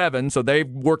the 7, so they've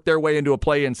worked their way into a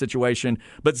play-in situation.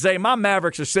 But, Zay, my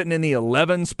Mavericks are sitting in the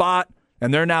 11 spot,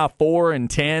 and they're now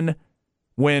 4-10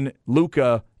 when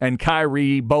Luka and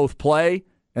Kyrie both play.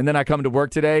 And then I come to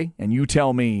work today, and you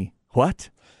tell me, what?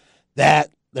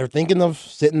 That they're thinking of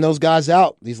sitting those guys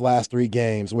out these last 3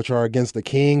 games, which are against the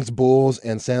Kings, Bulls,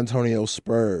 and San Antonio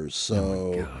Spurs. So,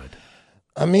 Oh, my God.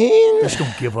 I mean, They're just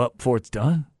going to give up before it's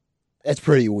done. it's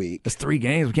pretty weak. It's 3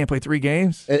 games. We can't play 3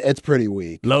 games. It's pretty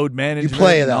weak. Load management. You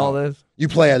play it and out. all this. You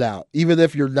play it out. Even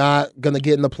if you're not going to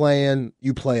get in the play-in,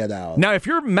 you play it out. Now, if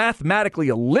you're mathematically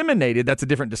eliminated, that's a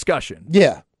different discussion.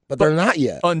 Yeah, but they're not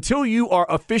yet. Until you are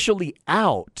officially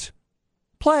out,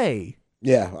 play.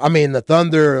 Yeah, I mean, the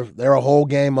Thunder, they're a whole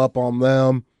game up on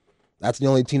them. That's the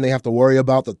only team they have to worry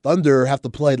about. The Thunder have to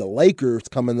play the Lakers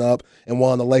coming up in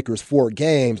one of the Lakers' 4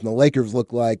 games, and the Lakers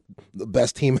look like the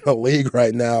best team in the league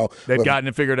right now. They've gotten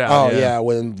it figured out. Oh, yeah,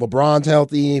 when LeBron's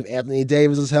healthy, Anthony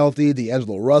Davis is healthy,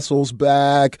 D'Angelo Russell's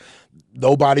back.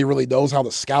 Nobody really knows how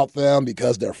to scout them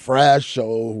because they're fresh.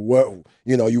 So,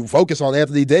 you focus on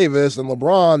Anthony Davis and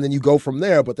LeBron, then you go from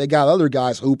there. But they got other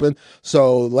guys hooping.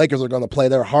 So, the Lakers are going to play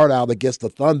their heart out against the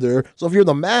Thunder. So, if you're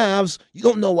the Mavs, you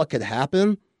don't know what could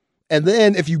happen. And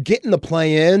then if you get in the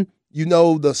play-in,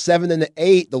 the 7 and the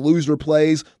 8, the loser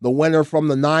plays the winner from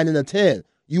the 9 and the 10.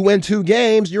 You win 2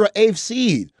 games, you're an 8th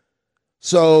seed.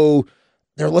 So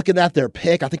they're looking at their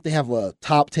pick. I think they have a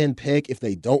top 10 pick if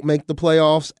they don't make the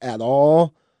playoffs at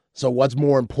all. So what's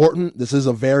more important? This is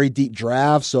a very deep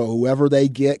draft, so whoever they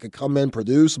get could come in,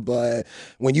 produce. But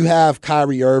when you have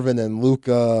Kyrie Irving and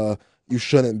Luka, you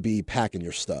shouldn't be packing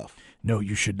your stuff. No,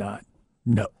 you should not.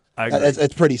 No.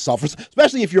 It's pretty soft,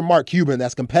 especially if you're Mark Cuban.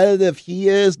 As competitive he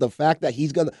is, the fact that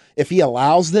if he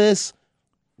allows this,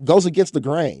 goes against the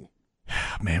grain.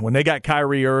 Man, when they got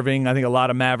Kyrie Irving, I think a lot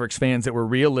of Mavericks fans that were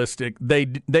realistic, they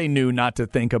knew not to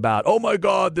think about, oh my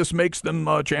God, this makes them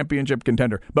a championship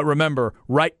contender. But remember,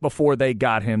 right before they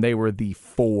got him, they were the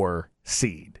 4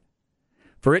 seed.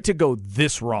 For it to go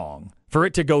this wrong, for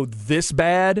it to go this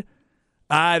bad,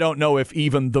 I don't know if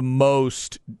even the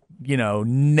most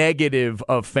negative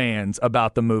of fans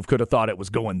about the move could have thought it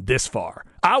was going this far.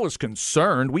 I was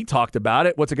concerned. We talked about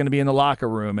it. What's it going to be in the locker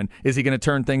room? And is he going to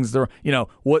turn things,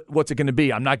 what's it going to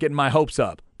be? I'm not getting my hopes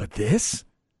up. But this,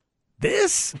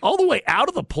 all the way out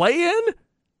of the play-in?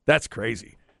 That's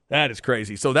crazy. That is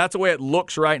crazy. So that's the way it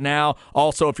looks right now.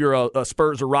 Also, if you're a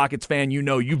Spurs or Rockets fan,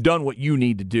 you've done what you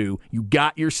need to do. You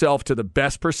got yourself to the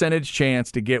best percentage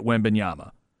chance to get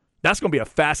Wembanyama. That's going to be a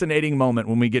fascinating moment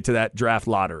when we get to that draft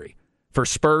lottery for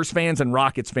Spurs fans and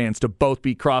Rockets fans to both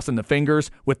be crossing the fingers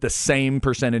with the same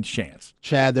percentage chance.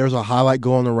 Chad, there's a highlight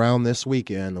going around this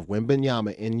weekend of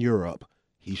Wembanyama in Europe.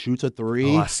 He shoots a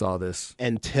 3. Oh, I saw this.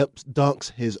 And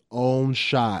dunks his own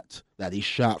shot that he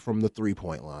shot from the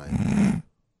 3-point line.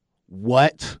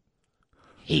 What?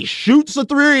 He shoots a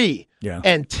 3. Yeah.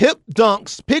 And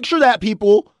dunks. Picture that,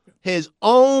 people. His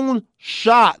own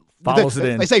shot. Follows it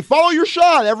in. They say, follow your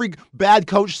shot. Every bad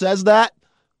coach says that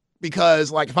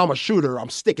because, if I'm a shooter,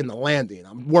 I'm sticking the landing.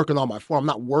 I'm working on my form. I'm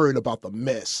not worried about the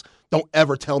miss. Don't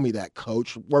ever tell me that,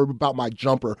 coach. Worry about my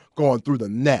jumper going through the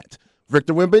net.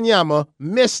 Victor Wembanyama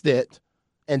missed it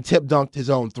and dunked his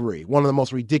own 3. One of the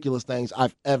most ridiculous things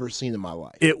I've ever seen in my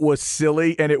life. It was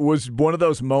silly, and it was one of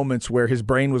those moments where his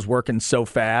brain was working so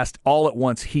fast. All at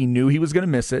once, he knew he was going to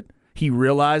miss it. He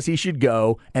realized he should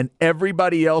go, and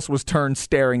everybody else was turned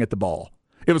staring at the ball.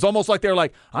 It was almost like they were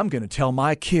like, I'm going to tell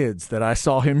my kids that I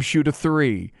saw him shoot a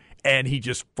 3, and he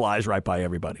just flies right by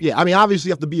everybody. Yeah, obviously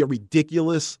you have to be a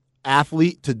ridiculous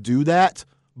athlete to do that,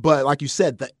 but like you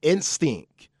said, the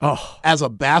instinct as a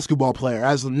basketball player,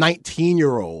 as a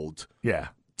 19-year-old, yeah,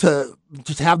 to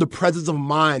just have the presence of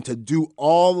mind to do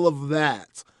all of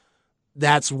that.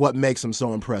 that's what makes them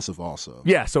so impressive also.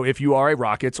 Yeah, so if you are a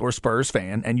Rockets or Spurs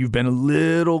fan and you've been a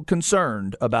little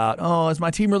concerned about, is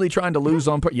my team really trying to lose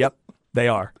on purpose? Yep, they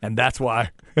are, and that's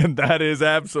why. And that is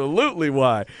absolutely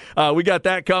why. We got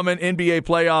that coming. NBA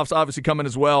playoffs obviously coming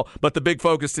as well. But the big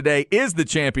focus today is the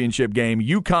championship game.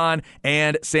 UConn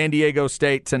and San Diego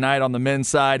State tonight on the men's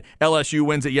side. LSU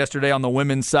wins it yesterday on the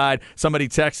women's side. Somebody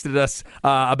texted us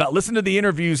about listening to the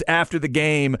interviews after the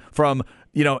game from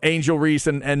Angel Reese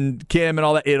and Kim and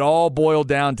all that. It all boiled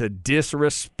down to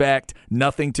disrespect,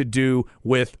 nothing to do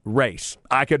with race.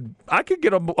 I could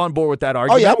get on board with that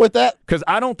argument. Oh, yeah, I'm with that. Because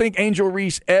I don't think Angel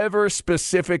Reese ever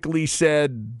specifically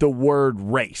said the word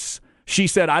race. She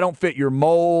said, I don't fit your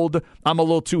mold. I'm a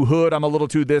little too hood. I'm a little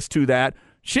too this, too that.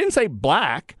 She didn't say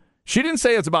black. She didn't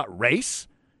say it's about race.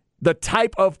 The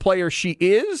type of player she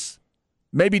is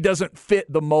maybe doesn't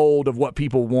fit the mold of what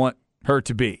people want her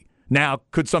to be. Now,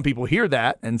 could some people hear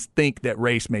that and think that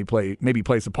race maybe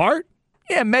plays a part?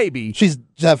 Yeah, maybe. She's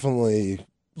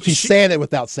saying it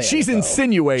without saying she's it. She's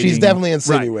insinuating. She's definitely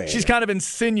insinuating. Right. She's kind of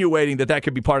insinuating that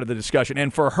could be part of the discussion.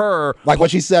 And for her... Like when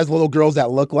she says little girls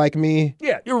that look like me.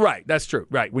 Yeah, you're right. That's true.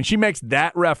 Right. When she makes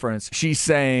that reference, she's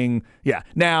saying, yeah.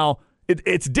 Now,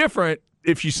 it's different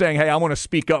if she's saying, hey, I want to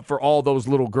speak up for all those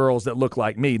little girls that look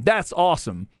like me. That's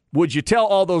awesome. Would you tell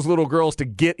all those little girls to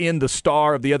get in the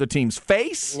star of the other team's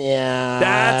face?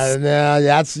 Yeah.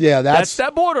 That's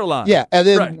that borderline. Yeah, and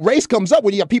then race comes up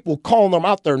when you got people calling them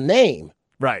out their name.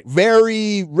 Right.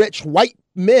 Very rich white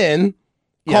men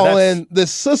calling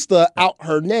this sister out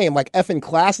her name, like effing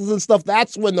classes and stuff.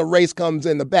 That's when the race comes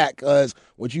in the back. Because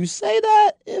would you say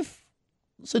that if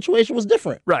the situation was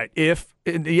different? Right. If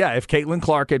Caitlin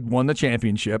Clark had won the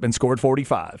championship and scored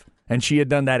 45, and she had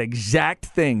done that exact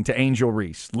thing to Angel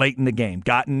Reese late in the game,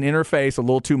 gotten in her face a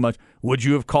little too much, would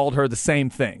you have called her the same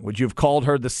thing? Would you have called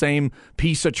her the same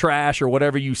piece of trash or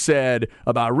whatever you said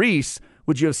about Reese?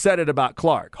 Would you have said it about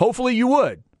Clark? Hopefully you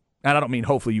would. And I don't mean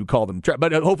hopefully you call them trash,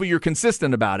 but hopefully you're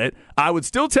consistent about it. I would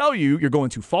still tell you, you're going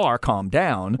too far, calm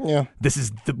down. Yeah. This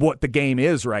is what the game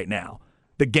is right now.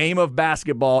 The game of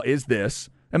basketball is this.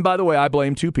 And by the way, I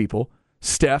blame two people.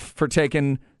 Steph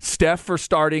for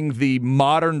starting the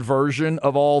modern version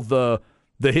of all the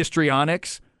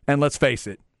histrionics, and let's face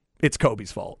it, it's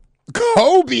Kobe's fault.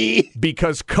 Kobe?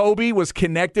 Because Kobe was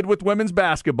connected with women's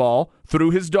basketball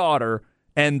through his daughter,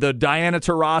 and the Diana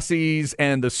Taurasi's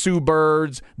and the Sue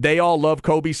Birds, they all love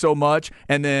Kobe so much,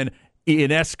 and then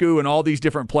Ionescu and all these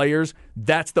different players,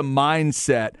 that's the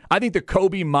mindset. I think the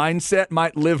Kobe mindset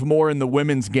might live more in the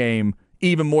women's game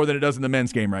even more than it does in the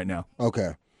men's game right now.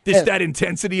 Okay. Just that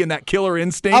intensity and that killer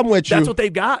instinct. I'm with you. That's what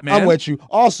they've got, man. I'm with you.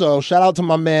 Also, shout out to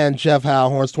my man, Jeff Howe,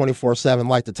 Horns 24/7,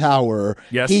 like the Tower.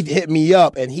 Yes. He hit me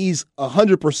up, and he's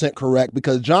 100% correct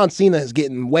because John Cena is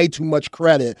getting way too much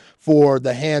credit for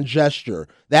the hand gesture.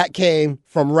 That came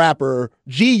from rapper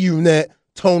G-Unit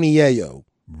Tony Yayo.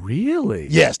 Really?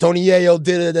 Yes, Tony Yayo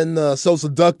did it in the So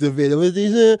Seductive video. He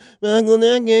did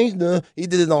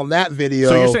it on that video.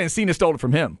 So you're saying Cena stole it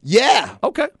from him? Yeah.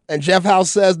 Okay. And Jeff Howe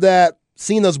says that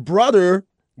Cena's brother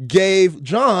gave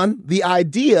John the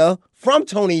idea from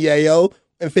Tony Yayo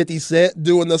and 50 Cent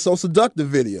doing the So Seductive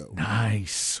video.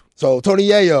 Nice. So Tony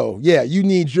Yayo, yeah, you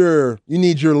need your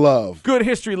love. Good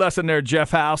history lesson there,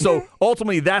 Jeff Howe. So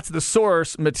ultimately that's the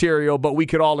source material, but we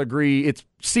could all agree it's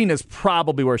Cena's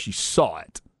probably where she saw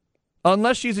it.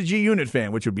 Unless she's a G-Unit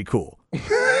fan, which would be cool.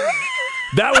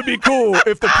 That would be cool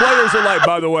if the players are like,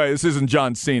 by the way, this isn't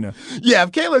John Cena. Yeah,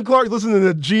 if Caitlin Clark listening to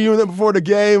the G-Unit before the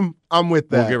game, I'm with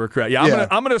that. We'll give her credit. Yeah,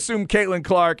 I'm gonna assume Caitlin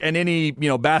Clark and any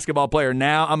basketball player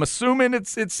now. I'm assuming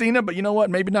it's Cena, but you know what?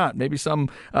 Maybe not. Maybe some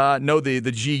know the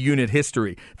G-Unit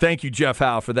history. Thank you, Jeff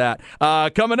Howe, for that.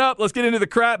 Coming up, let's get into the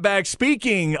crap bag.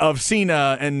 Speaking of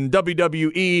Cena and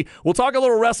WWE, we'll talk a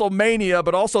little WrestleMania,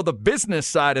 but also the business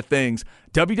side of things.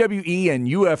 WWE and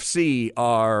UFC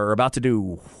are about to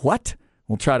do what?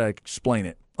 We'll try to explain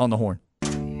it on the horn.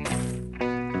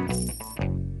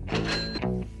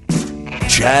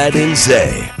 Chad and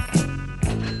Zay.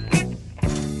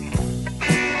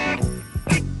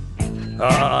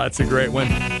 It's a great one.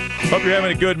 Hope you're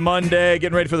having a good Monday.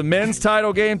 Getting ready for the men's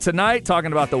title game tonight.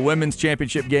 Talking about the women's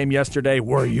championship game yesterday.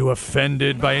 Were you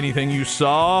offended by anything you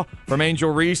saw from Angel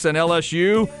Reese and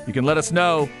LSU? You can let us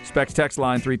know. Specs text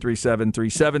line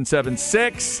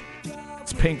 337-3776.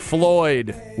 It's Pink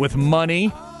Floyd with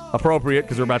Money. appropriate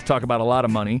because we're about to talk about a lot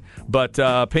of money.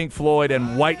 But Pink Floyd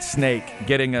and Whitesnake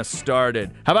getting us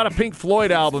started. How about a Pink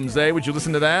Floyd album, Zay? Would you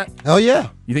listen to that? Hell yeah.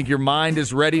 You think your mind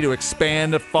is ready to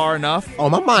expand far enough? Oh,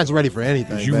 my mind's ready for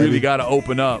anything, You baby. really got to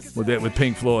open up with it with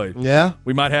Pink Floyd. Yeah?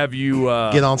 We might have you...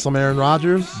 Get on some Aaron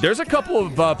Rodgers? There's a couple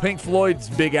of Pink Floyd's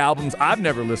big albums I've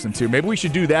never listened to. Maybe we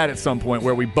should do that at some point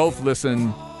where we both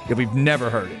listen if we've never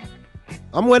heard it.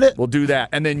 I'm with it. We'll do that.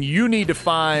 And then you need to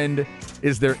find,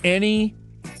 is there any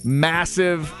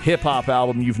massive hip-hop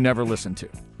album you've never listened to?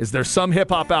 Is there some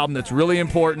hip-hop album that's really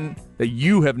important that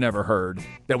you have never heard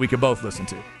that we could both listen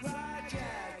to?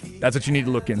 That's what you need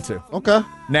to look into. Okay.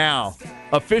 Now,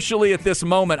 officially at this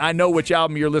moment, I know which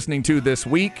album you're listening to this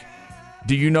week.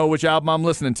 Do you know which album I'm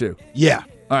listening to? Yeah.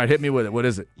 All right, hit me with it. What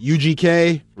is it?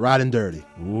 UGK, Riding Dirty.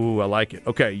 Ooh, I like it.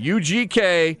 Okay,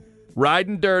 UGK,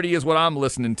 Riding Dirty is what I'm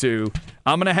listening to.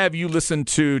 I'm going to have you listen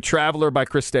to Traveler by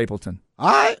Chris Stapleton. All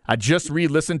right. I just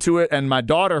re-listened to it, and my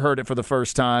daughter heard it for the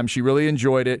first time. She really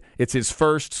enjoyed it. It's his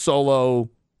first solo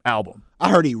album. I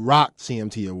heard he rocked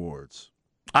CMT Awards.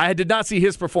 I did not see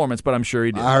his performance, but I'm sure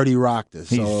he did. I heard he rocked it,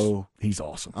 so he's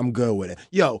awesome. I'm good with it.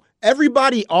 Yo,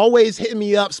 everybody always hitting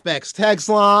me up, Specs text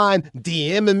line,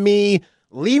 DMing me.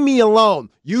 Leave me alone.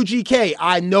 UGK,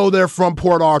 I know they're from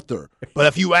Port Arthur. But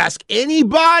if you ask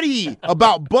anybody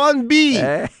about Bun B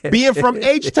being from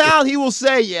H-Town, he will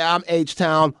say, yeah, I'm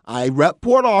H-Town. I rep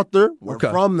Port Arthur. We're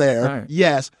from there. Right.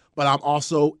 Yes, but I'm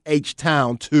also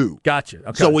H-Town too. Gotcha.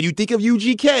 Okay. So when you think of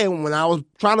UGK, when I was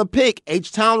trying to pick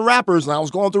H-Town rappers and I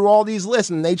was going through all these lists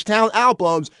and H-Town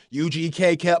albums,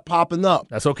 UGK kept popping up.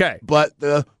 That's okay. But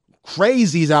the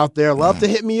crazies out there love to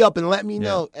hit me up and let me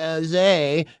know,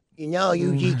 Zay, you know,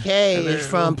 UGK is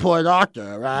from Port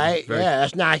Arthur, right? Yeah,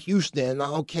 that's not Houston.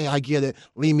 Okay, I get it.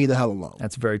 Leave me the hell alone.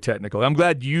 That's very technical. I'm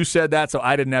glad you said that so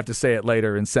I didn't have to say it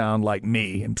later and sound like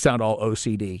me and sound all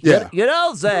OCD. Yeah. You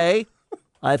know, Zay,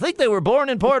 I think they were born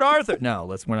in Port Arthur.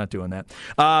 No, we're not doing that.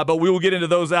 But we will get into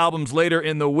those albums later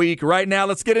in the week. Right now,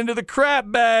 let's get into the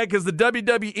crap bag because the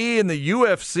WWE and the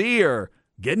UFC are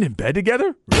getting in bed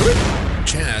together. Really?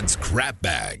 Chad's crap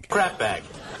bag. Crap bag.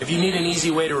 If you need an easy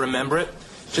way to remember it,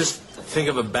 just think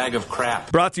of a bag of crap.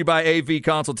 Brought to you by AV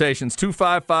Consultations,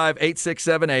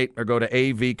 255-8678, or go to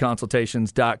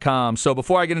avconsultations.com. So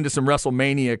before I get into some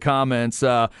WrestleMania comments,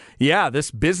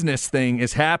 this business thing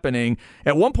is happening.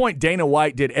 At one point, Dana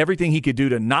White did everything he could do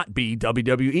to not be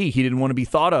WWE. He didn't want to be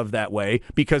thought of that way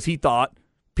because he thought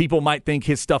people might think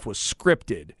his stuff was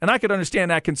scripted. And I could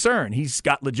understand that concern. He's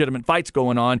got legitimate fights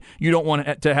going on. You don't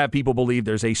want to have people believe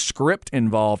there's a script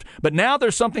involved. But now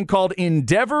there's something called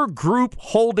Endeavor Group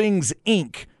Holdings,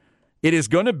 Inc. It is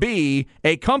going to be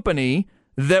a company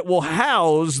that will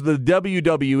house the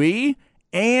WWE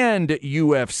and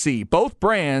UFC, both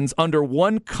brands under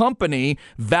one company,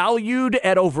 valued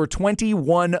at over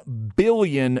 $21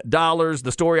 billion.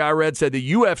 The story I read said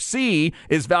the UFC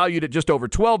is valued at just over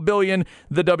 $12 billion,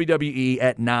 the WWE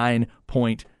at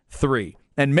 $9.3.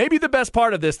 And maybe the best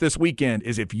part of this weekend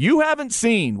is if you haven't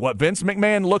seen what Vince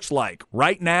McMahon looks like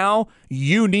right now,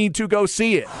 you need to go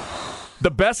see it. The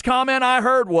best comment I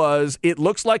heard was, it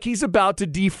looks like he's about to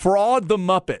defraud the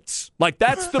Muppets. Like,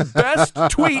 that's the best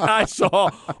tweet I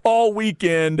saw all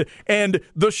weekend. And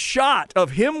the shot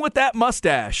of him with that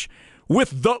mustache,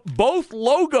 with both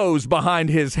logos behind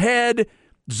his head,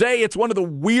 Zay, it's one of the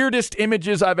weirdest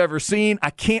images I've ever seen. I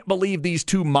can't believe these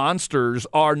two monsters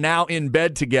are now in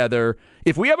bed together.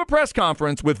 If we have a press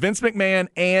conference with Vince McMahon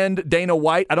and Dana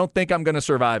White, I don't think I'm going to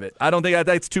survive it. I don't think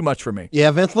that's too much for me. Yeah,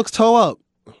 Vince looks toe up.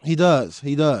 He does.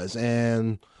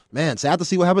 And, man, sad to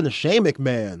see what happened to Shane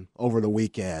McMahon over the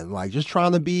weekend. Like, just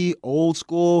trying to be old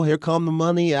school, here come the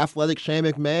money, athletic Shane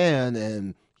McMahon,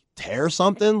 and tear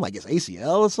something, like his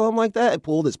ACL or something like that. It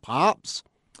pulled his pops.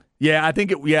 Yeah, I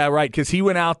think right, because he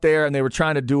went out there and they were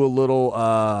trying to do a little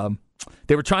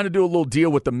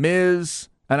deal with The Miz.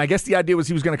 And I guess the idea was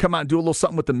he was going to come out and do a little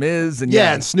something with The Miz. And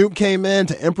and Snoop came in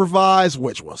to improvise,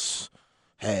 which was,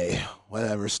 hey,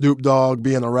 whatever. Snoop Dogg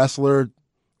being a wrestler,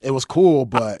 it was cool,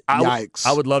 but yikes.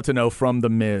 I would love to know from The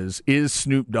Miz, is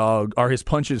Snoop Dogg, are his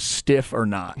punches stiff or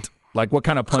not? Like, what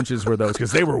kind of punches were those?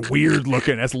 Because they were weird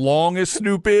looking. As long as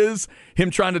Snoop is,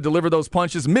 him trying to deliver those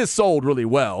punches, Miz sold really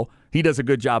well. He does a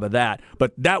good job of that.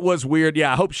 But that was weird.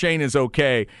 Yeah, I hope Shane is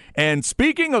okay. And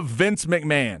speaking of Vince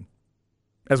McMahon,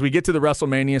 as we get to the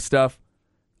WrestleMania stuff,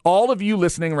 all of you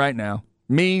listening right now,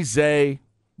 me, Zay,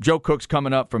 Joe Cook's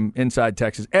coming up from inside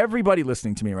Texas, everybody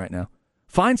listening to me right now,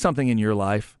 find something in your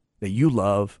life that you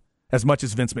love as much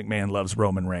as Vince McMahon loves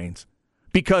Roman Reigns.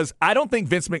 Because I don't think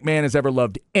Vince McMahon has ever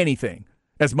loved anything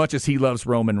as much as he loves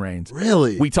Roman Reigns.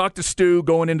 Really? We talked to Stu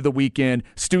going into the weekend.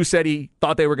 Stu said he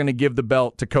thought they were going to give the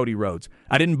belt to Cody Rhodes.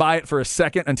 I didn't buy it for a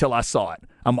second until I saw it.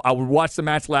 I watched the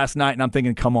match last night, and I'm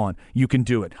thinking, come on, you can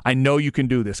do it. I know you can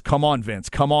do this. Come on, Vince.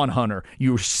 Come on, Hunter.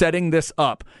 You're setting this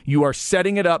up. You are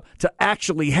setting it up to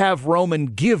actually have Roman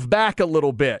give back a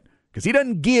little bit. Because he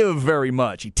doesn't give very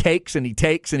much. He takes and he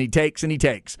takes and he takes and he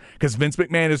takes. Because Vince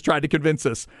McMahon has tried to convince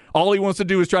us. All he wants to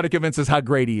do is try to convince us how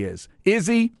great he is. Is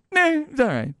he? Nah, he's all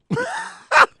right.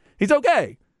 He's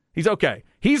okay. He's okay.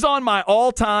 He's on my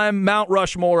all-time Mount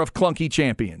Rushmore of clunky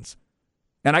champions.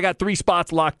 And I got 3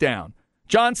 spots locked down.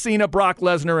 John Cena, Brock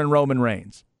Lesnar, and Roman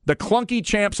Reigns. The clunky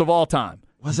champs of all time.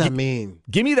 What does that mean?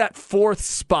 Give me that 4th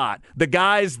spot. The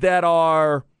guys that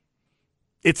are...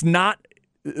 It's not...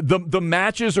 The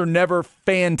matches are never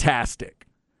fantastic.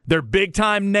 They're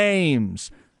big-time names.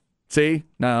 See?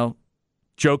 Now,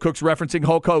 Joe Cook's referencing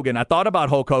Hulk Hogan. I thought about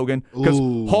Hulk Hogan because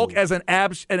Hulk as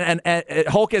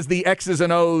Hulk as the X's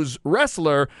and O's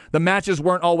wrestler, the matches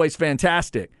weren't always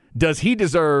fantastic. Does he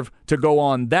deserve to go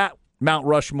on that Mount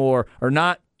Rushmore or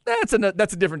not? That's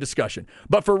a different discussion.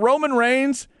 But for Roman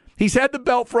Reigns, he's had the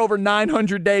belt for over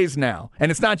 900 days now. And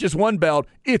it's not just one belt,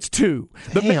 it's 2.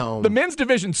 The men's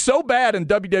division's so bad in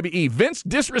WWE, Vince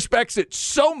disrespects it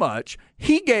so much,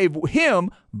 he gave him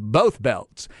both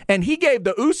belts. And he gave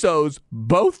the Usos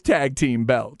both tag team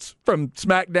belts from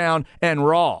SmackDown and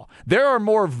Raw. There's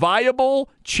more viable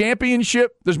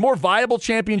championship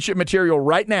material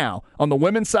right now on the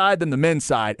women's side than the men's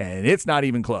side, and it's not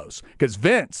even close. Because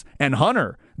Vince and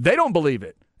Hunter, they don't believe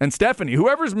it. And Stephanie,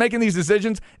 whoever's making these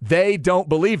decisions, they don't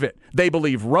believe it. They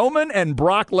believe Roman and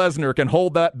Brock Lesnar can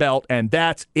hold that belt, and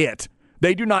that's it.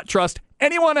 They do not trust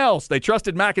anyone else. They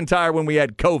trusted McIntyre when we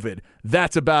had COVID.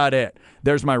 That's about it.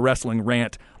 There's my wrestling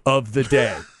rant of the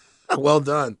day. Well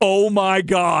done. Oh, my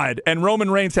God. And Roman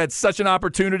Reigns had such an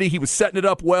opportunity. He was setting it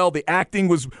up well. The acting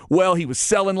was well. He was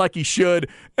selling like he should.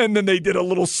 And then they did a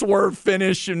little swerve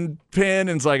finish and pin.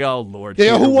 And it's like, oh, Lord.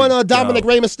 Yeah, who won Dominic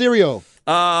Rey Mysterio?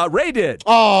 Ray did.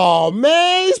 Oh,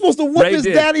 man. He's supposed to whoop his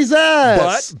daddy's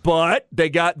ass. But they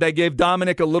gave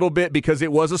Dominic a little bit because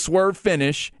it was a swerve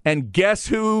finish. And guess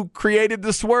who created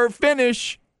the swerve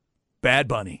finish? Bad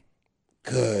Bunny.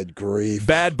 Good grief.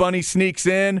 Bad Bunny sneaks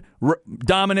in.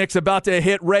 Dominic's about to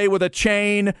hit Ray with a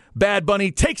chain. Bad Bunny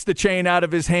takes the chain out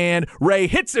of his hand. Ray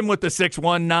hits him with the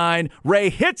 619. Ray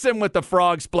hits him with the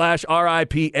frog splash.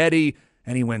 R.I.P. Eddie.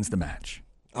 And he wins the match.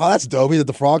 Oh, that's dope. He did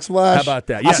the frog splash. How about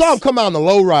that? Yes. I saw him come out on the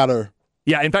lowrider.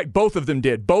 Yeah, in fact, both of them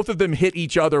did. Both of them hit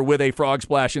each other with a frog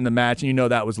splash in the match. And you know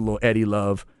that was a little Eddie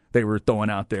love they were throwing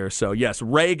out there. So, yes,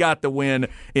 Ray got the win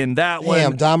in that one.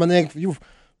 Damn, Dominic, you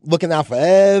looking out for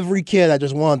every kid that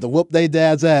just wanted to whoop their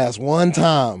dad's ass one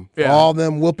time. Yeah. For all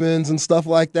them whoopings and stuff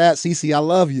like that. Cece, I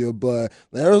love you, but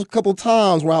there was a couple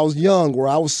times where I was young where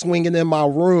I was swinging in my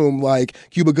room like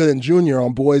Cuba Gooding Jr.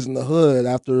 on Boys in the Hood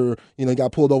after, he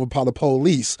got pulled over by the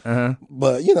police. Uh-huh.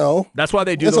 But, that's why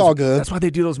they do it's all good. That's why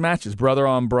they do those matches, brother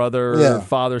on brother,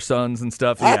 father, sons and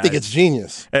stuff. I think it's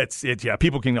genius. Yeah,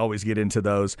 people can always get into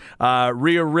those.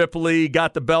 Rhea Ripley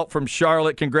got the belt from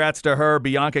Charlotte. Congrats to her.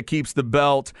 Bianca keeps the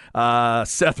belt.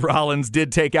 Seth Rollins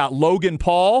did take out Logan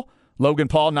Paul.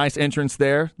 Nice entrance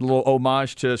there. A little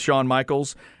homage to Shawn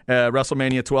Michaels.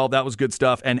 WrestleMania 12, that was good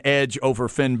stuff. And Edge over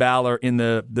Finn Balor in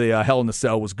the Hell in a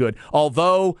Cell was good.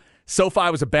 Although SoFi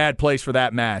was a bad place for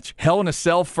that match. Hell in a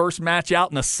Cell, first match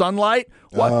out in the sunlight?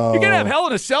 What? You're going to have Hell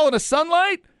in a Cell in the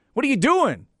sunlight? What are you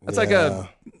doing? That's like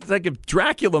a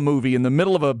Dracula movie in the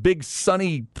middle of a big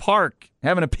sunny park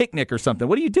having a picnic or something.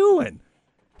 What are you doing?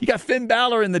 You got Finn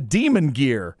Balor in the demon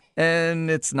gear,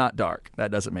 and it's not dark. That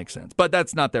doesn't make sense. But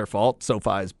that's not their fault.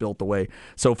 SoFi is built the way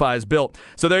SoFi is built.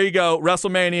 So there you go.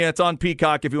 WrestleMania, it's on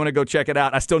Peacock if you want to go check it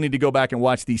out. I still need to go back and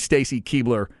watch the Stacy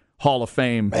Keibler Hall of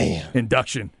Fame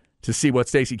induction to see what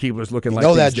Stacy Keibler's looking like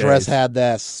these that days. Dress had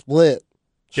that split.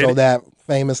 Show that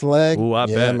famous leg. Ooh, I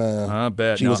bet. Man. I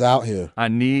bet. She was out here. I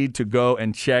need to go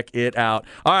and check it out.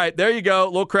 All right, there you go.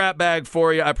 Little crap bag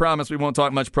for you. I promise we won't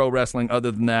talk much pro wrestling other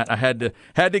than that. I had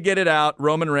to get it out.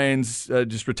 Roman Reigns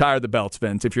just retired the belts,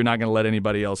 Vince, if you're not going to let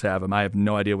anybody else have them. I have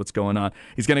no idea what's going on.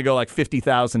 He's going to go like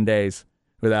 50,000 days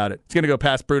without it. He's going to go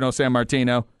past Bruno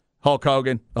Sammartino, Hulk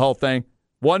Hogan, the whole thing.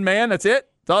 One man, that's it?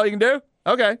 That's all you can do?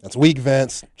 Okay. That's weak,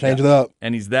 Vince. Change it up.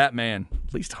 And he's that man.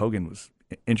 At least Hogan was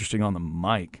interesting on the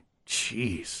mic.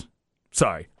 Jeez.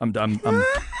 Sorry. I'm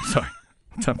sorry.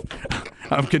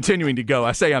 I'm continuing to go.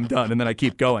 I say I'm done, and then I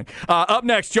keep going. Up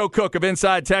next, Joe Cook of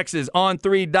Inside Texas on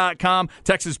 3.com.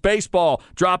 Texas baseball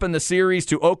dropping the series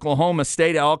to Oklahoma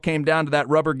State. It all came down to that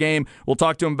rubber game. We'll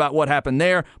talk to him about what happened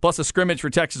there, plus a scrimmage for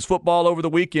Texas football over the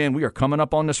weekend. We are coming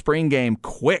up on the spring game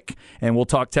quick, and we'll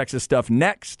talk Texas stuff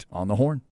next on The Horn.